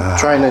 I'm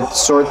trying to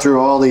sort through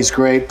all these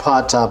great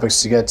pot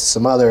topics to get to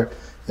some other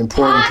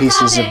important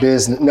pieces of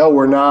business. No,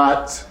 we're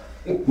not.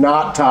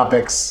 Not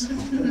topics.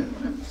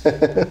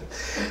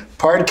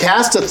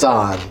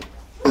 Podcastathon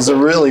is a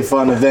really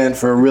fun event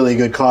for a really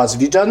good cause.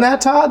 Have you done that,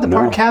 Todd? The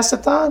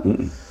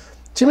Podcastathon?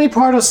 Jimmy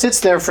Pardo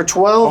sits there for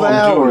 12 I'm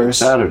hours. doing it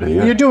Saturday,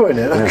 yeah. You're doing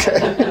it,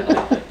 okay.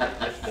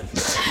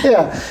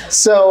 Yeah,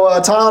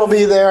 so Todd will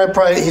be there.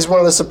 He's one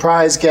of the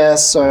surprise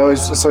guests, so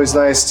it's always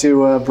nice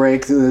to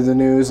break the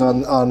news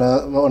on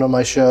one of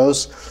my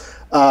shows.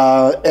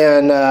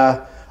 And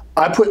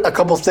I put a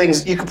couple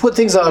things. You can put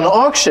things on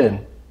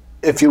auction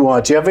if you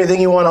want. Do you have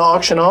anything you want to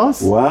auction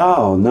off?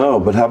 Wow, no,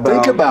 but how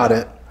about... Think about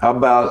it. How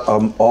about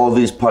all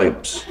these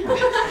pipes?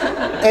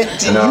 And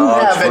do No, you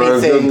have it's for a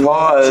good anything?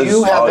 cause. Do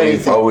you have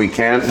anything? Oh, we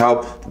can't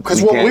help.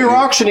 Because what we're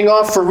auctioning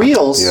off for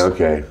reals. Yeah,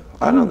 okay.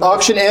 I don't know.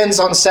 Auction ends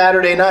on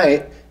Saturday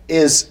night.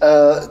 Is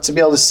to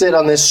be able to sit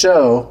on this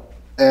show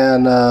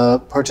and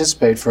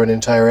participate for an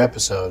entire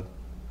episode.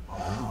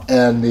 Wow.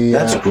 And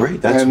That's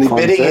great. That's and a the fun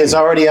bidding thing. is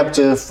already up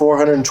to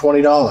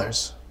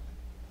 $420.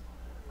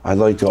 I'd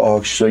like to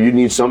auction. So you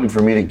need something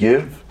for me to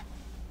give?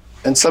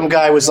 And some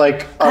guy was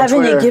like on haven't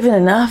Twitter. you given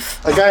enough?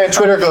 A guy on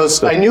Twitter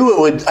goes, I knew it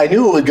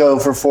would go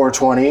for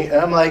 $420. And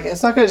I'm like,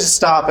 it's not going to just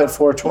stop at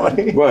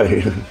 $420.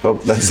 Right.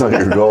 Hope that's not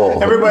your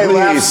goal. Everybody Please.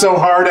 laughs so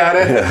hard at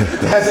it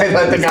that they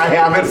let the guy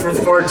have it for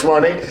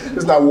 $420.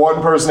 There's not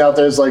one person out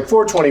there who's like,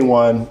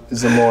 $421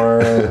 is the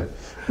more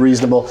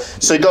reasonable.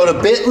 So go to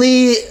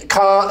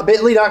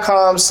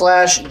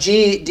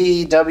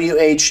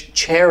bit.ly.com/GDWH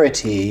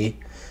charity,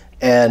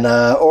 and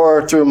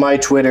or through my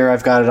Twitter,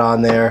 I've got it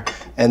on there,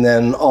 and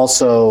then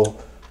also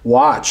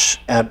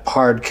watch at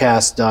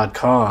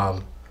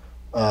Pardcast.com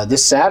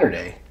this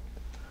Saturday,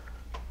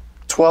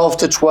 12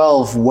 to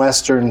 12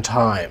 Western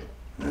time.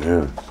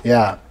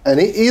 Yeah, and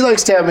he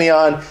likes to have me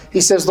on.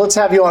 He says, let's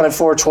have you on at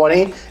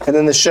 4:20, and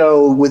then the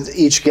show with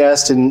each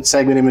guest and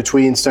segment in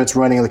between starts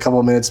running a couple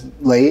of minutes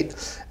late,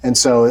 and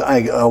so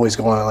I always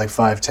go on at like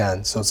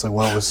 5:10. So it's like,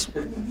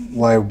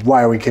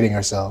 why are we kidding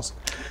ourselves?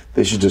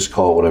 They should just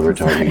call it whatever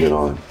time you get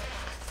on.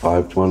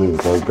 5:20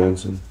 with Doug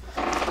Benson.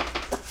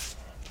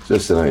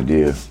 Just an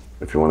idea.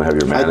 If you want to have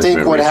your management. I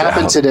think what reach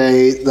happened out.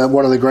 today, that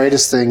one of the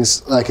greatest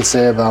things I could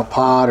say about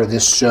Pod or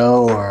this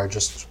show or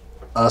just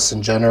us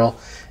in general,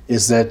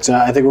 is that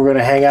I think we're going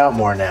to hang out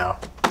more now.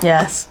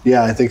 Yes.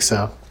 Yeah, I think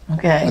so.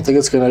 Okay. I think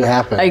it's going to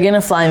happen. Are you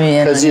gonna fly me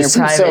in on Because you your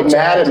seem private so jet?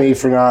 mad at me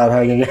for not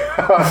hanging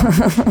out.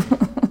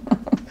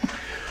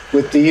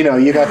 With the,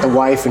 you got the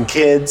wife and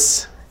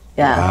kids.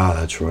 Yeah. Wow,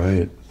 that's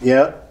right.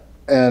 Yep.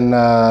 And,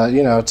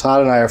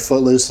 Todd and I are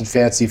footloose and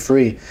fancy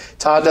free.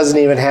 Todd doesn't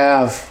even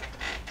have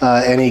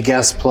any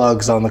guest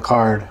plugs on the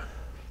card.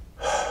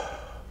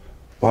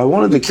 Well, I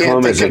wanted to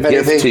come as a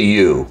gift to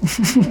you.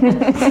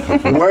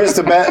 Where's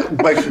the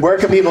where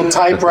can people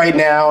type right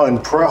now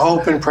and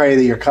hope and pray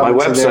that you're My coming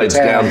to their website's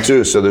town? down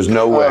too, so there's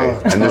no way.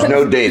 And there's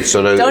no date,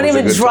 so that Don't it was a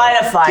even good try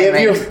time. to find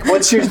me.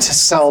 What's your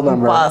cell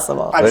number?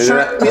 Impossible. I'm sure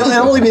it'll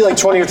only be like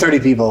 20 or 30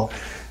 people.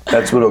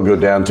 That's what it'll go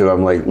down to.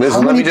 I'm like,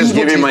 listen, let me just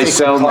give you my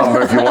cell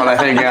number. If you want to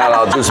hang out,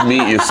 I'll just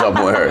meet you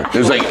somewhere.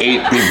 There's like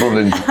 8 people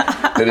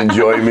that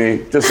enjoy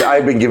me.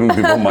 I've been giving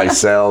people my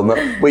cell.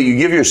 Wait, you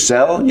give your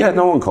cell? Yeah,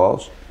 no one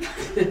calls.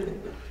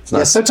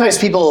 Yeah, sometimes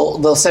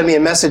they'll send me a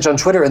message on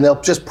Twitter and they'll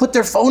just put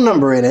their phone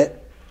number in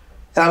it.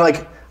 And I'm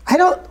like,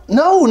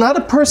 not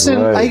a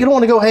person. Right. I don't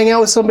want to go hang out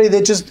with somebody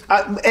that just,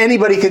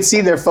 anybody could see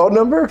their phone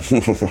number.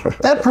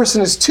 That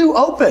person is too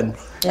open.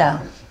 Yeah.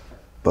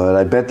 But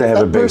I bet they have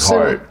a big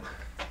heart.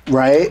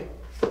 Right?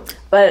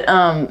 But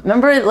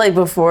remember, like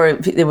before,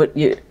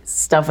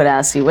 stuff would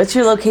ask you, "What's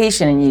your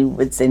location?" and you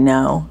would say,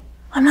 "No,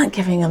 I'm not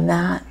giving them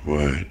that."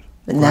 Right.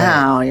 But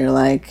now you're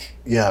like,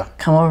 Yeah.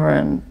 "Come over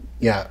and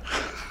Yeah.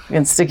 you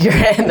can stick your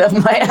hand up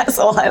my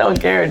asshole. I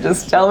don't care.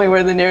 Just tell me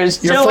where the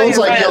nearest Your Chili's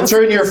phone's like, is." you'll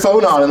turn your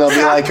phone on and there'll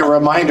be like a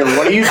reminder.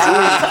 What are you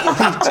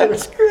doing?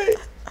 That's great.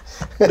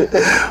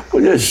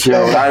 Well, just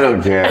show. I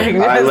don't care.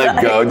 I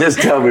let go. Just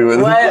tell me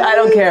What? I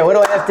don't care. What do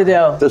I have to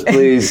do? Just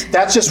please.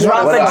 That's just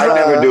Drop one a of I the-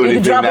 never do You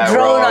anything can drop that a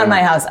drone wrong. on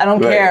my house. I don't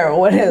Right. care.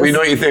 What is? Well, you know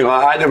what you think?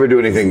 Well, I never do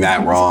anything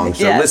that wrong.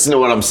 So Yes. listen to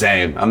what I'm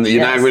saying. You're not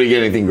Yes. going to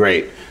get anything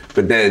great.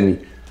 But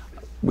then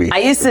I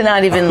used to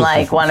not even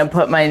like want to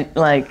put my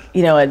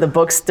at the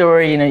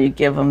bookstore. You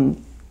give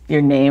them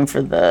your name so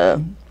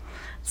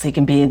you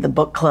can be in the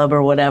book club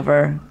or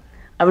whatever.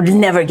 I would be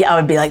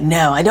like,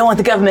 no, I don't want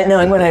the government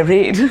knowing what I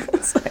read.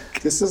 It's like,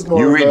 This is more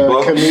You of read a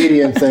books?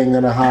 comedian thing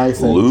than a high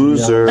thing. to be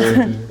Loser. honest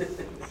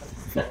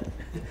with you.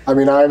 I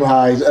mean, I'm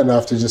high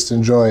enough to just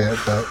enjoy it,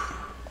 but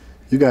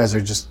you guys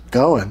are just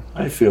going.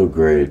 I feel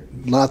great.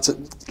 Lots of.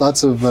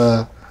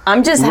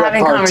 I'm just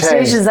having Repartee.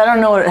 conversations. I don't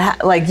know what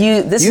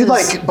This You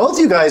is both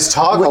you guys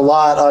talk a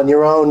lot on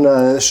your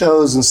own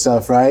shows and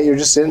stuff, right? You're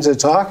just into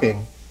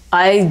talking.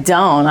 I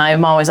don't.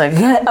 I'm always like,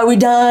 are we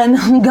done?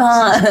 I'm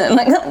gone.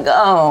 Like,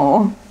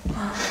 go.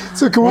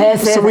 So can we,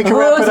 This is, so we can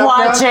wrap who's it up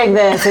now? watching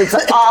this? It's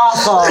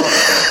awful.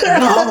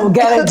 Go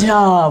get a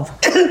job.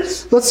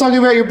 Let's talk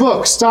about your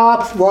book.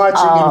 Stop watching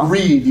and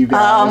read, you guys.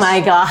 Oh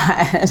my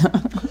God.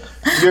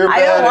 You're I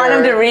don't want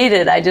him better. to read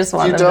it. I just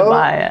want You him don't? to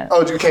buy it.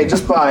 Oh, okay.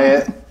 Just buy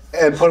it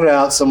and put it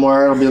out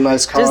somewhere. It'll be a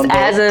nice combo. Just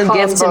as a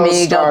gift to combo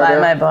me, go buy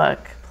starter. my book,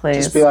 please.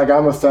 Just be like,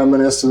 I'm a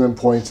feminist, and then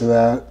point to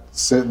that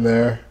sitting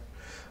there.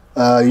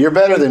 You're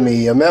Better Than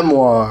Me, a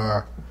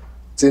memoir.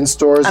 It's in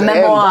stores a and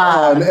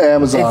memoir. on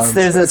Amazon.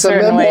 There's a It's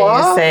certain way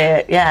memoir? you say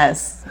it.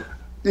 Yes.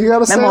 You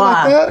gotta say it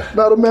like Memoir. that?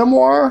 Not a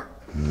memoir?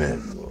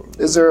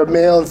 Is there a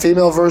male and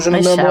female version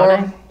Am of I memoir?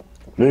 shouting?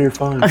 No, you're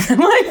fine.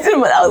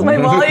 That was my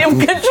volume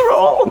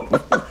control.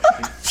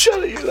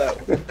 Shut it, you that.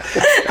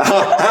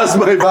 How's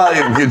my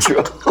volume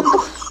control?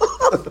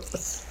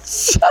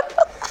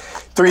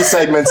 3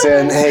 segments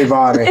in. Hey,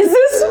 Bonnie. Is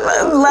this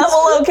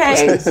level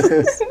okay? Is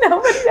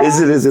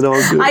it all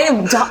good?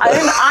 I'm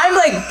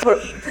like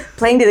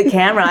playing to the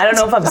camera. I don't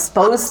know if I'm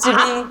supposed to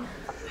be.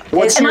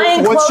 What's Am I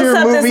in what's your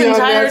close-up this movie on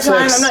entire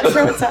time? Netflix? I'm not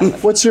sure what's happening.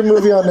 What's your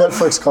movie on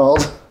Netflix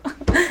called?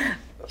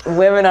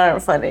 Women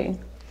aren't funny.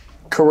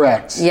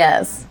 Correct.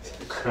 Yes.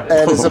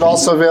 And is it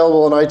also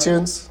available on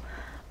iTunes?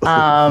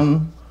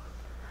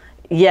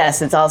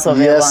 Yes, it's also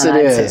available Yes, on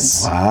it iTunes.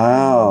 is.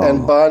 Wow.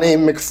 And Bonnie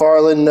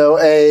McFarlane, no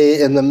A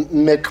in the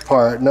Mick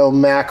part, no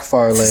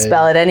MacFarlane.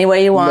 Spell it any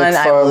way you want.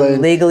 I will McFarlane.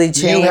 legally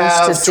change You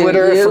have to suit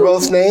Twitter you. for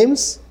both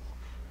names?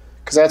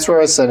 Because that's where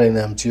I was sending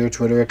them, to your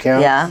Twitter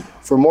account. Yeah.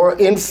 For more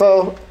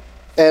info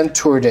and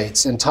tour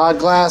dates. And Todd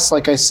Glass,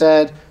 like I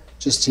said,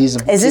 he's a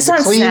this he's a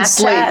on clean Snapchat?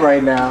 slate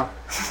right now.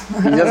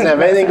 He doesn't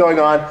have anything going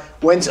on. Are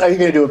you going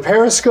to do a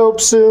Periscope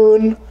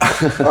soon?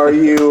 Are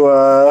you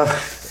going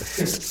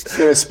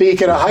to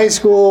speak at a high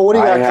school? What do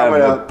you got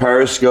coming have up? a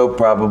Periscope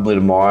probably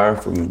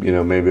tomorrow.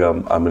 Maybe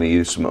I'm going to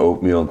use some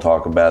oatmeal and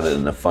talk about it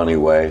in a funny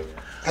way.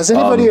 Has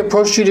anybody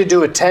approached you to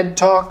do a TED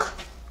Talk?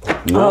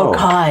 No. Oh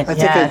God, I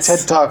think a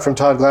TED Talk from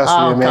Todd Glass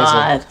would be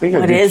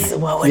amazing.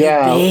 God, what would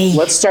it be?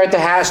 Let's start the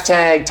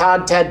hashtag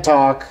Todd TED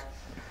Talk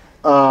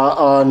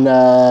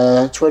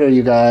on Twitter,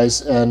 you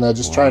guys, and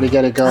just try to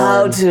get it going.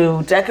 How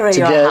to decorate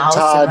your house.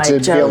 Todd to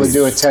be able to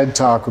do a TED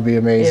Talk would be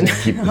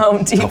amazing. in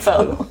Home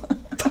Depot.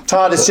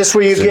 Todd, it's just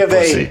where you give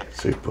Say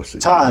a pussy.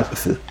 Todd.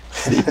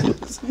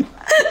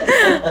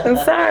 I'm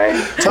sorry.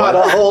 Todd,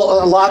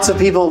 lots of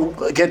people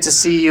get to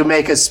see you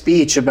make a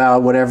speech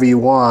about whatever you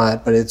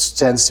want, but it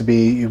tends to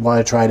be you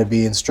want to try to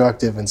be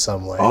instructive in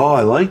some way. Oh,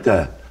 I like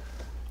that.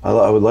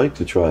 I would like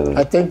to try that.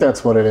 I think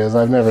that's what it is.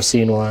 I've never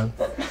seen one.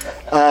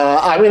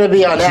 I'm going to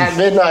be on At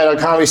Midnight on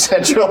Comedy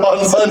Central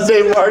on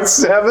Monday, March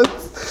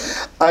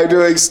 7th. I'm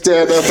doing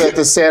stand-up at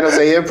the San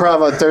Jose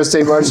Improv on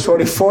Thursday, March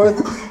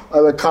 24th.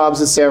 I'm at Cobb's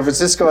in San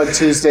Francisco on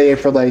Tuesday,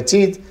 April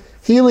 19th.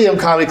 Helium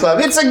Comedy Club,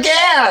 It's a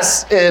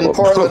Gas in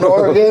Portland,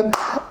 Oregon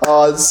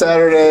on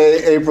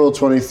Saturday, April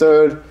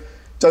 23rd.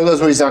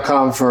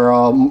 DouglasMovies.com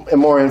for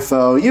more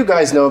info. You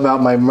guys know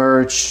about my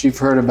merch. You've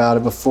heard about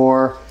it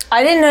before.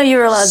 I didn't know you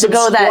were allowed to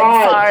go that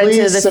far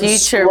into the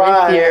future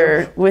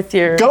with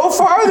your. Go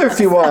farther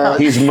if you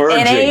want. He's merging.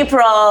 In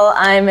April,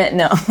 I'm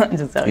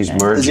just okay. He's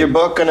merging. Is your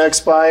book gonna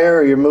expire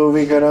or your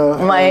movie gonna?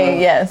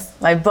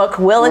 My book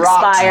will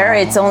expire.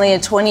 It's only a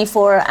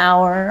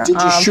 24-hour.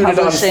 Did you shoot it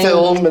on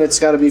film and it's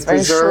got to be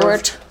preserved? Very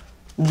short.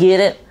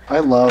 Get it? I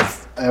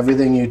love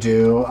everything you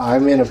do.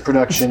 I'm in a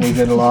production you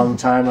did a long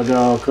time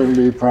ago. Couldn't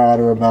be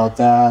prouder about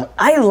that.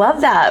 I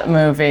love that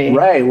movie.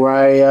 Right,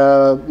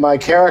 where my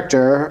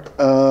character.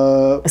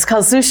 It's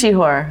called Sushi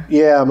Whore.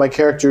 Yeah, my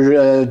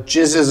character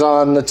jizzes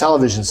on the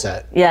television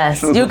set.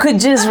 Yes, you could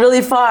jizz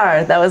really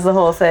far. That was the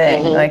whole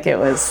thing. Like, it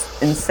was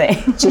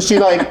insane. So she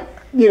wrote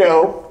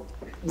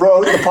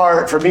the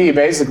part for me,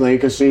 basically,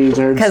 because she's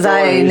heard stories. Because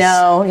I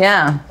know,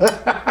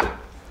 yeah.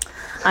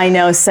 I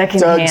know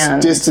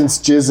secondhand. Doug's distance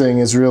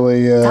jizzing is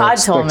really Todd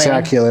told me.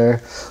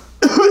 spectacular.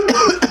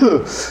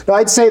 No,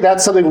 I'd say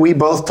that's something we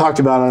both talked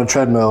about on a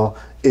treadmill.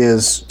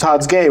 Is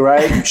Todd's gay,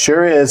 right?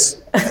 Sure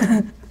is.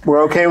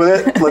 We're okay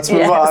with it. Let's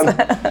move on.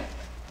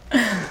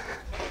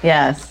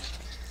 Yes.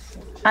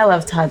 I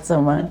love Todd so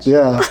much.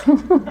 Yeah.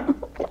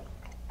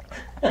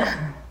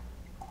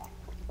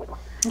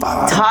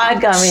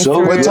 Todd got me So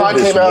through. When Todd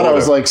came out, I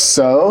was like,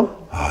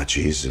 so? Oh,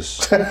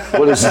 Jesus.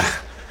 What is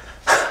that?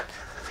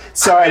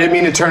 Sorry, I didn't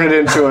mean to turn it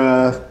into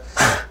a.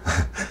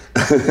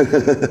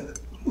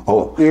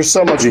 Oh, You're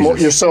so much Jesus. more.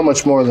 You're so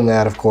much more than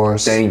that, of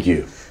course. Thank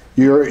you.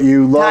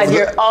 You love. Todd,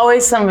 you're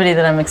always somebody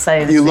that I'm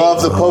excited to see. You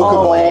love the Pokeball,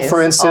 Always,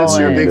 for instance.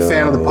 You're a big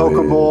fan of the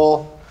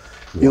Pokeball.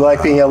 You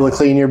like being able to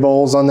clean your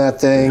bowls on that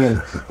thing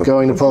and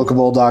going to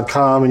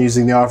Pokeball.com and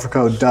using the offer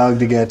code Doug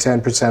to get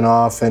 10%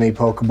 off any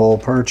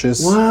Pokeball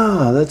purchase.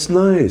 Wow, that's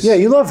nice. Yeah,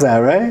 you love that,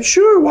 right?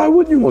 Sure, why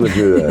wouldn't you want to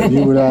do that?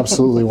 You would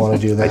absolutely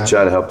want to do I that.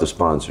 try to help the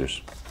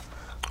sponsors.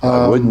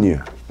 Why wouldn't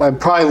you? I'm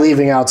probably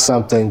leaving out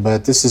something,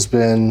 but this has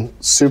been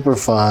super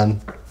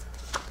fun.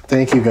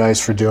 Thank you guys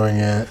for doing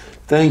it.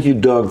 Thank you,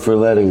 Doug, for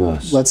letting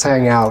us. Let's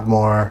hang out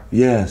more.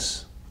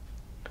 Yes.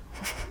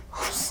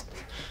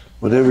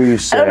 Whatever you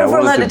say. I don't know if we're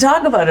allowed to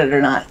talk about it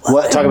or not.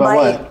 What? Talk about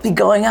might what? be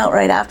going out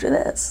right after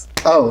this.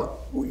 Oh,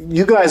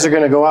 you guys are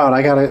gonna go out.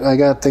 I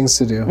got things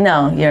to do.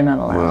 No, you're not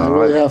allowed. I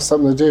really have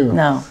something to do.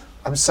 No.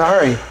 I'm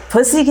sorry.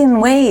 Pussy can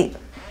wait.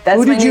 That's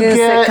Who when did you use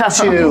get the cup.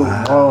 to?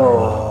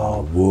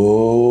 Oh,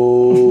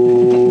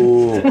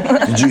 Whoa.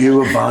 Did you hear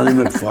what Bonnie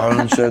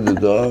McFarlane said to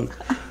Doug?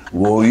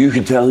 Whoa, you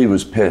could tell he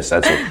was pissed.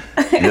 That's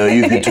it.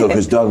 You could tell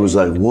because Doug was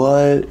like,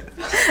 what?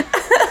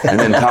 And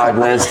then Todd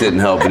Glass didn't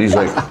help it. He's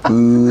like,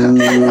 ooh.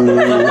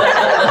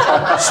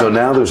 So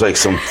now there's like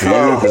some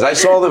fear. Because I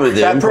saw them at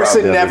the that Improv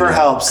person the other never night.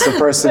 helps. The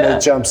person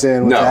that jumps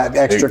in with No. that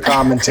extra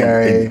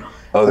commentary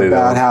They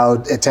about don't. how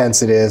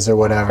intense it is or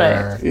whatever.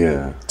 Right.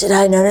 Yeah. Did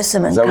I notice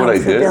some that what I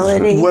did?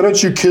 uncomfortability? Why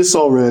don't you kiss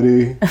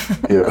already?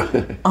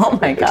 Yeah. Oh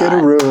my God. Get a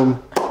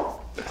room.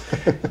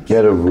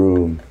 Get a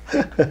room.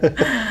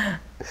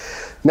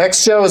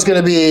 Next show is going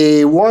to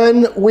be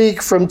 1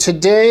 week from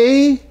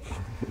today.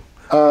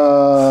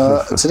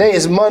 Today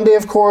is Monday,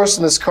 of course,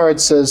 and this card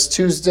says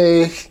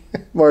Tuesday,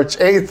 March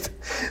 8th.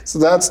 So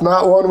that's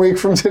not 1 week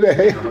from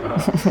today.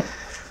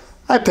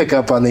 I pick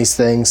up on these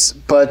things,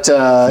 but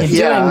You're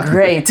doing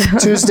great.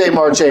 Tuesday,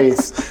 March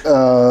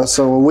 8th.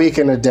 So a week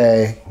and a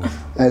day,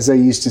 as they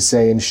used to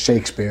say in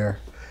Shakespeare.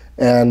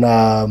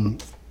 And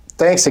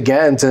thanks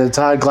again to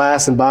Todd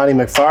Glass and Bonnie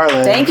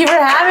McFarlane. Thank you for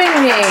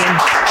having me.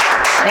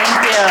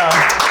 Thank you.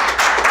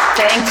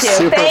 Thank you.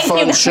 Super Thank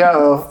fun you.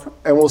 show.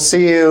 And we'll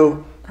see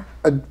you.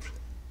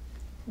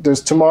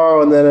 There's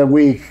tomorrow and then a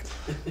week.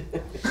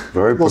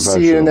 Very We'll professional.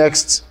 see you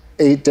next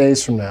 8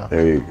 days from now.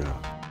 There you go.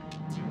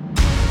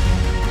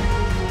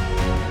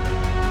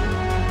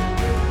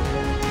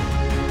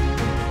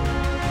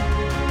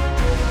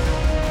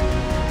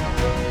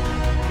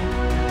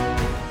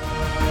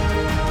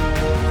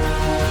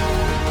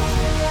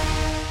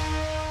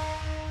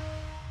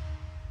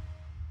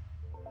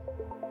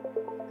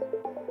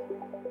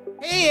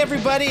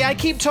 everybody. I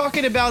keep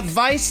talking about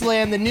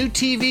Viceland, the new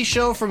TV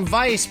show from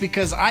Vice,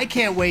 because I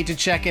can't wait to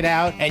check it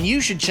out, and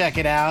you should check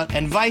it out.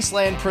 And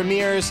Viceland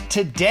premieres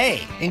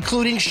today,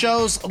 including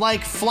shows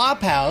like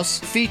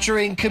Flophouse,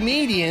 featuring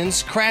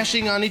comedians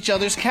crashing on each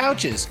other's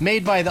couches,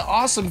 made by the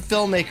awesome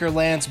filmmaker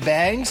Lance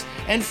Bangs,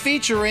 and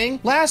featuring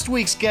last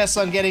week's guest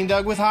on Getting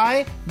Dug with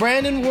High,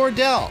 Brandon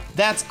Wardell.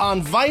 That's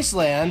on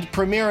Viceland,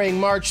 premiering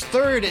March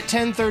 3rd at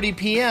 10:30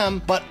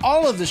 p.m., but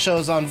all of the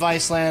shows on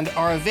Viceland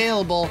are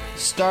available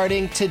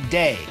starting today.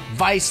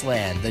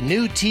 Viceland, the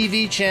new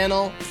TV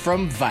channel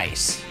from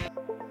Vice.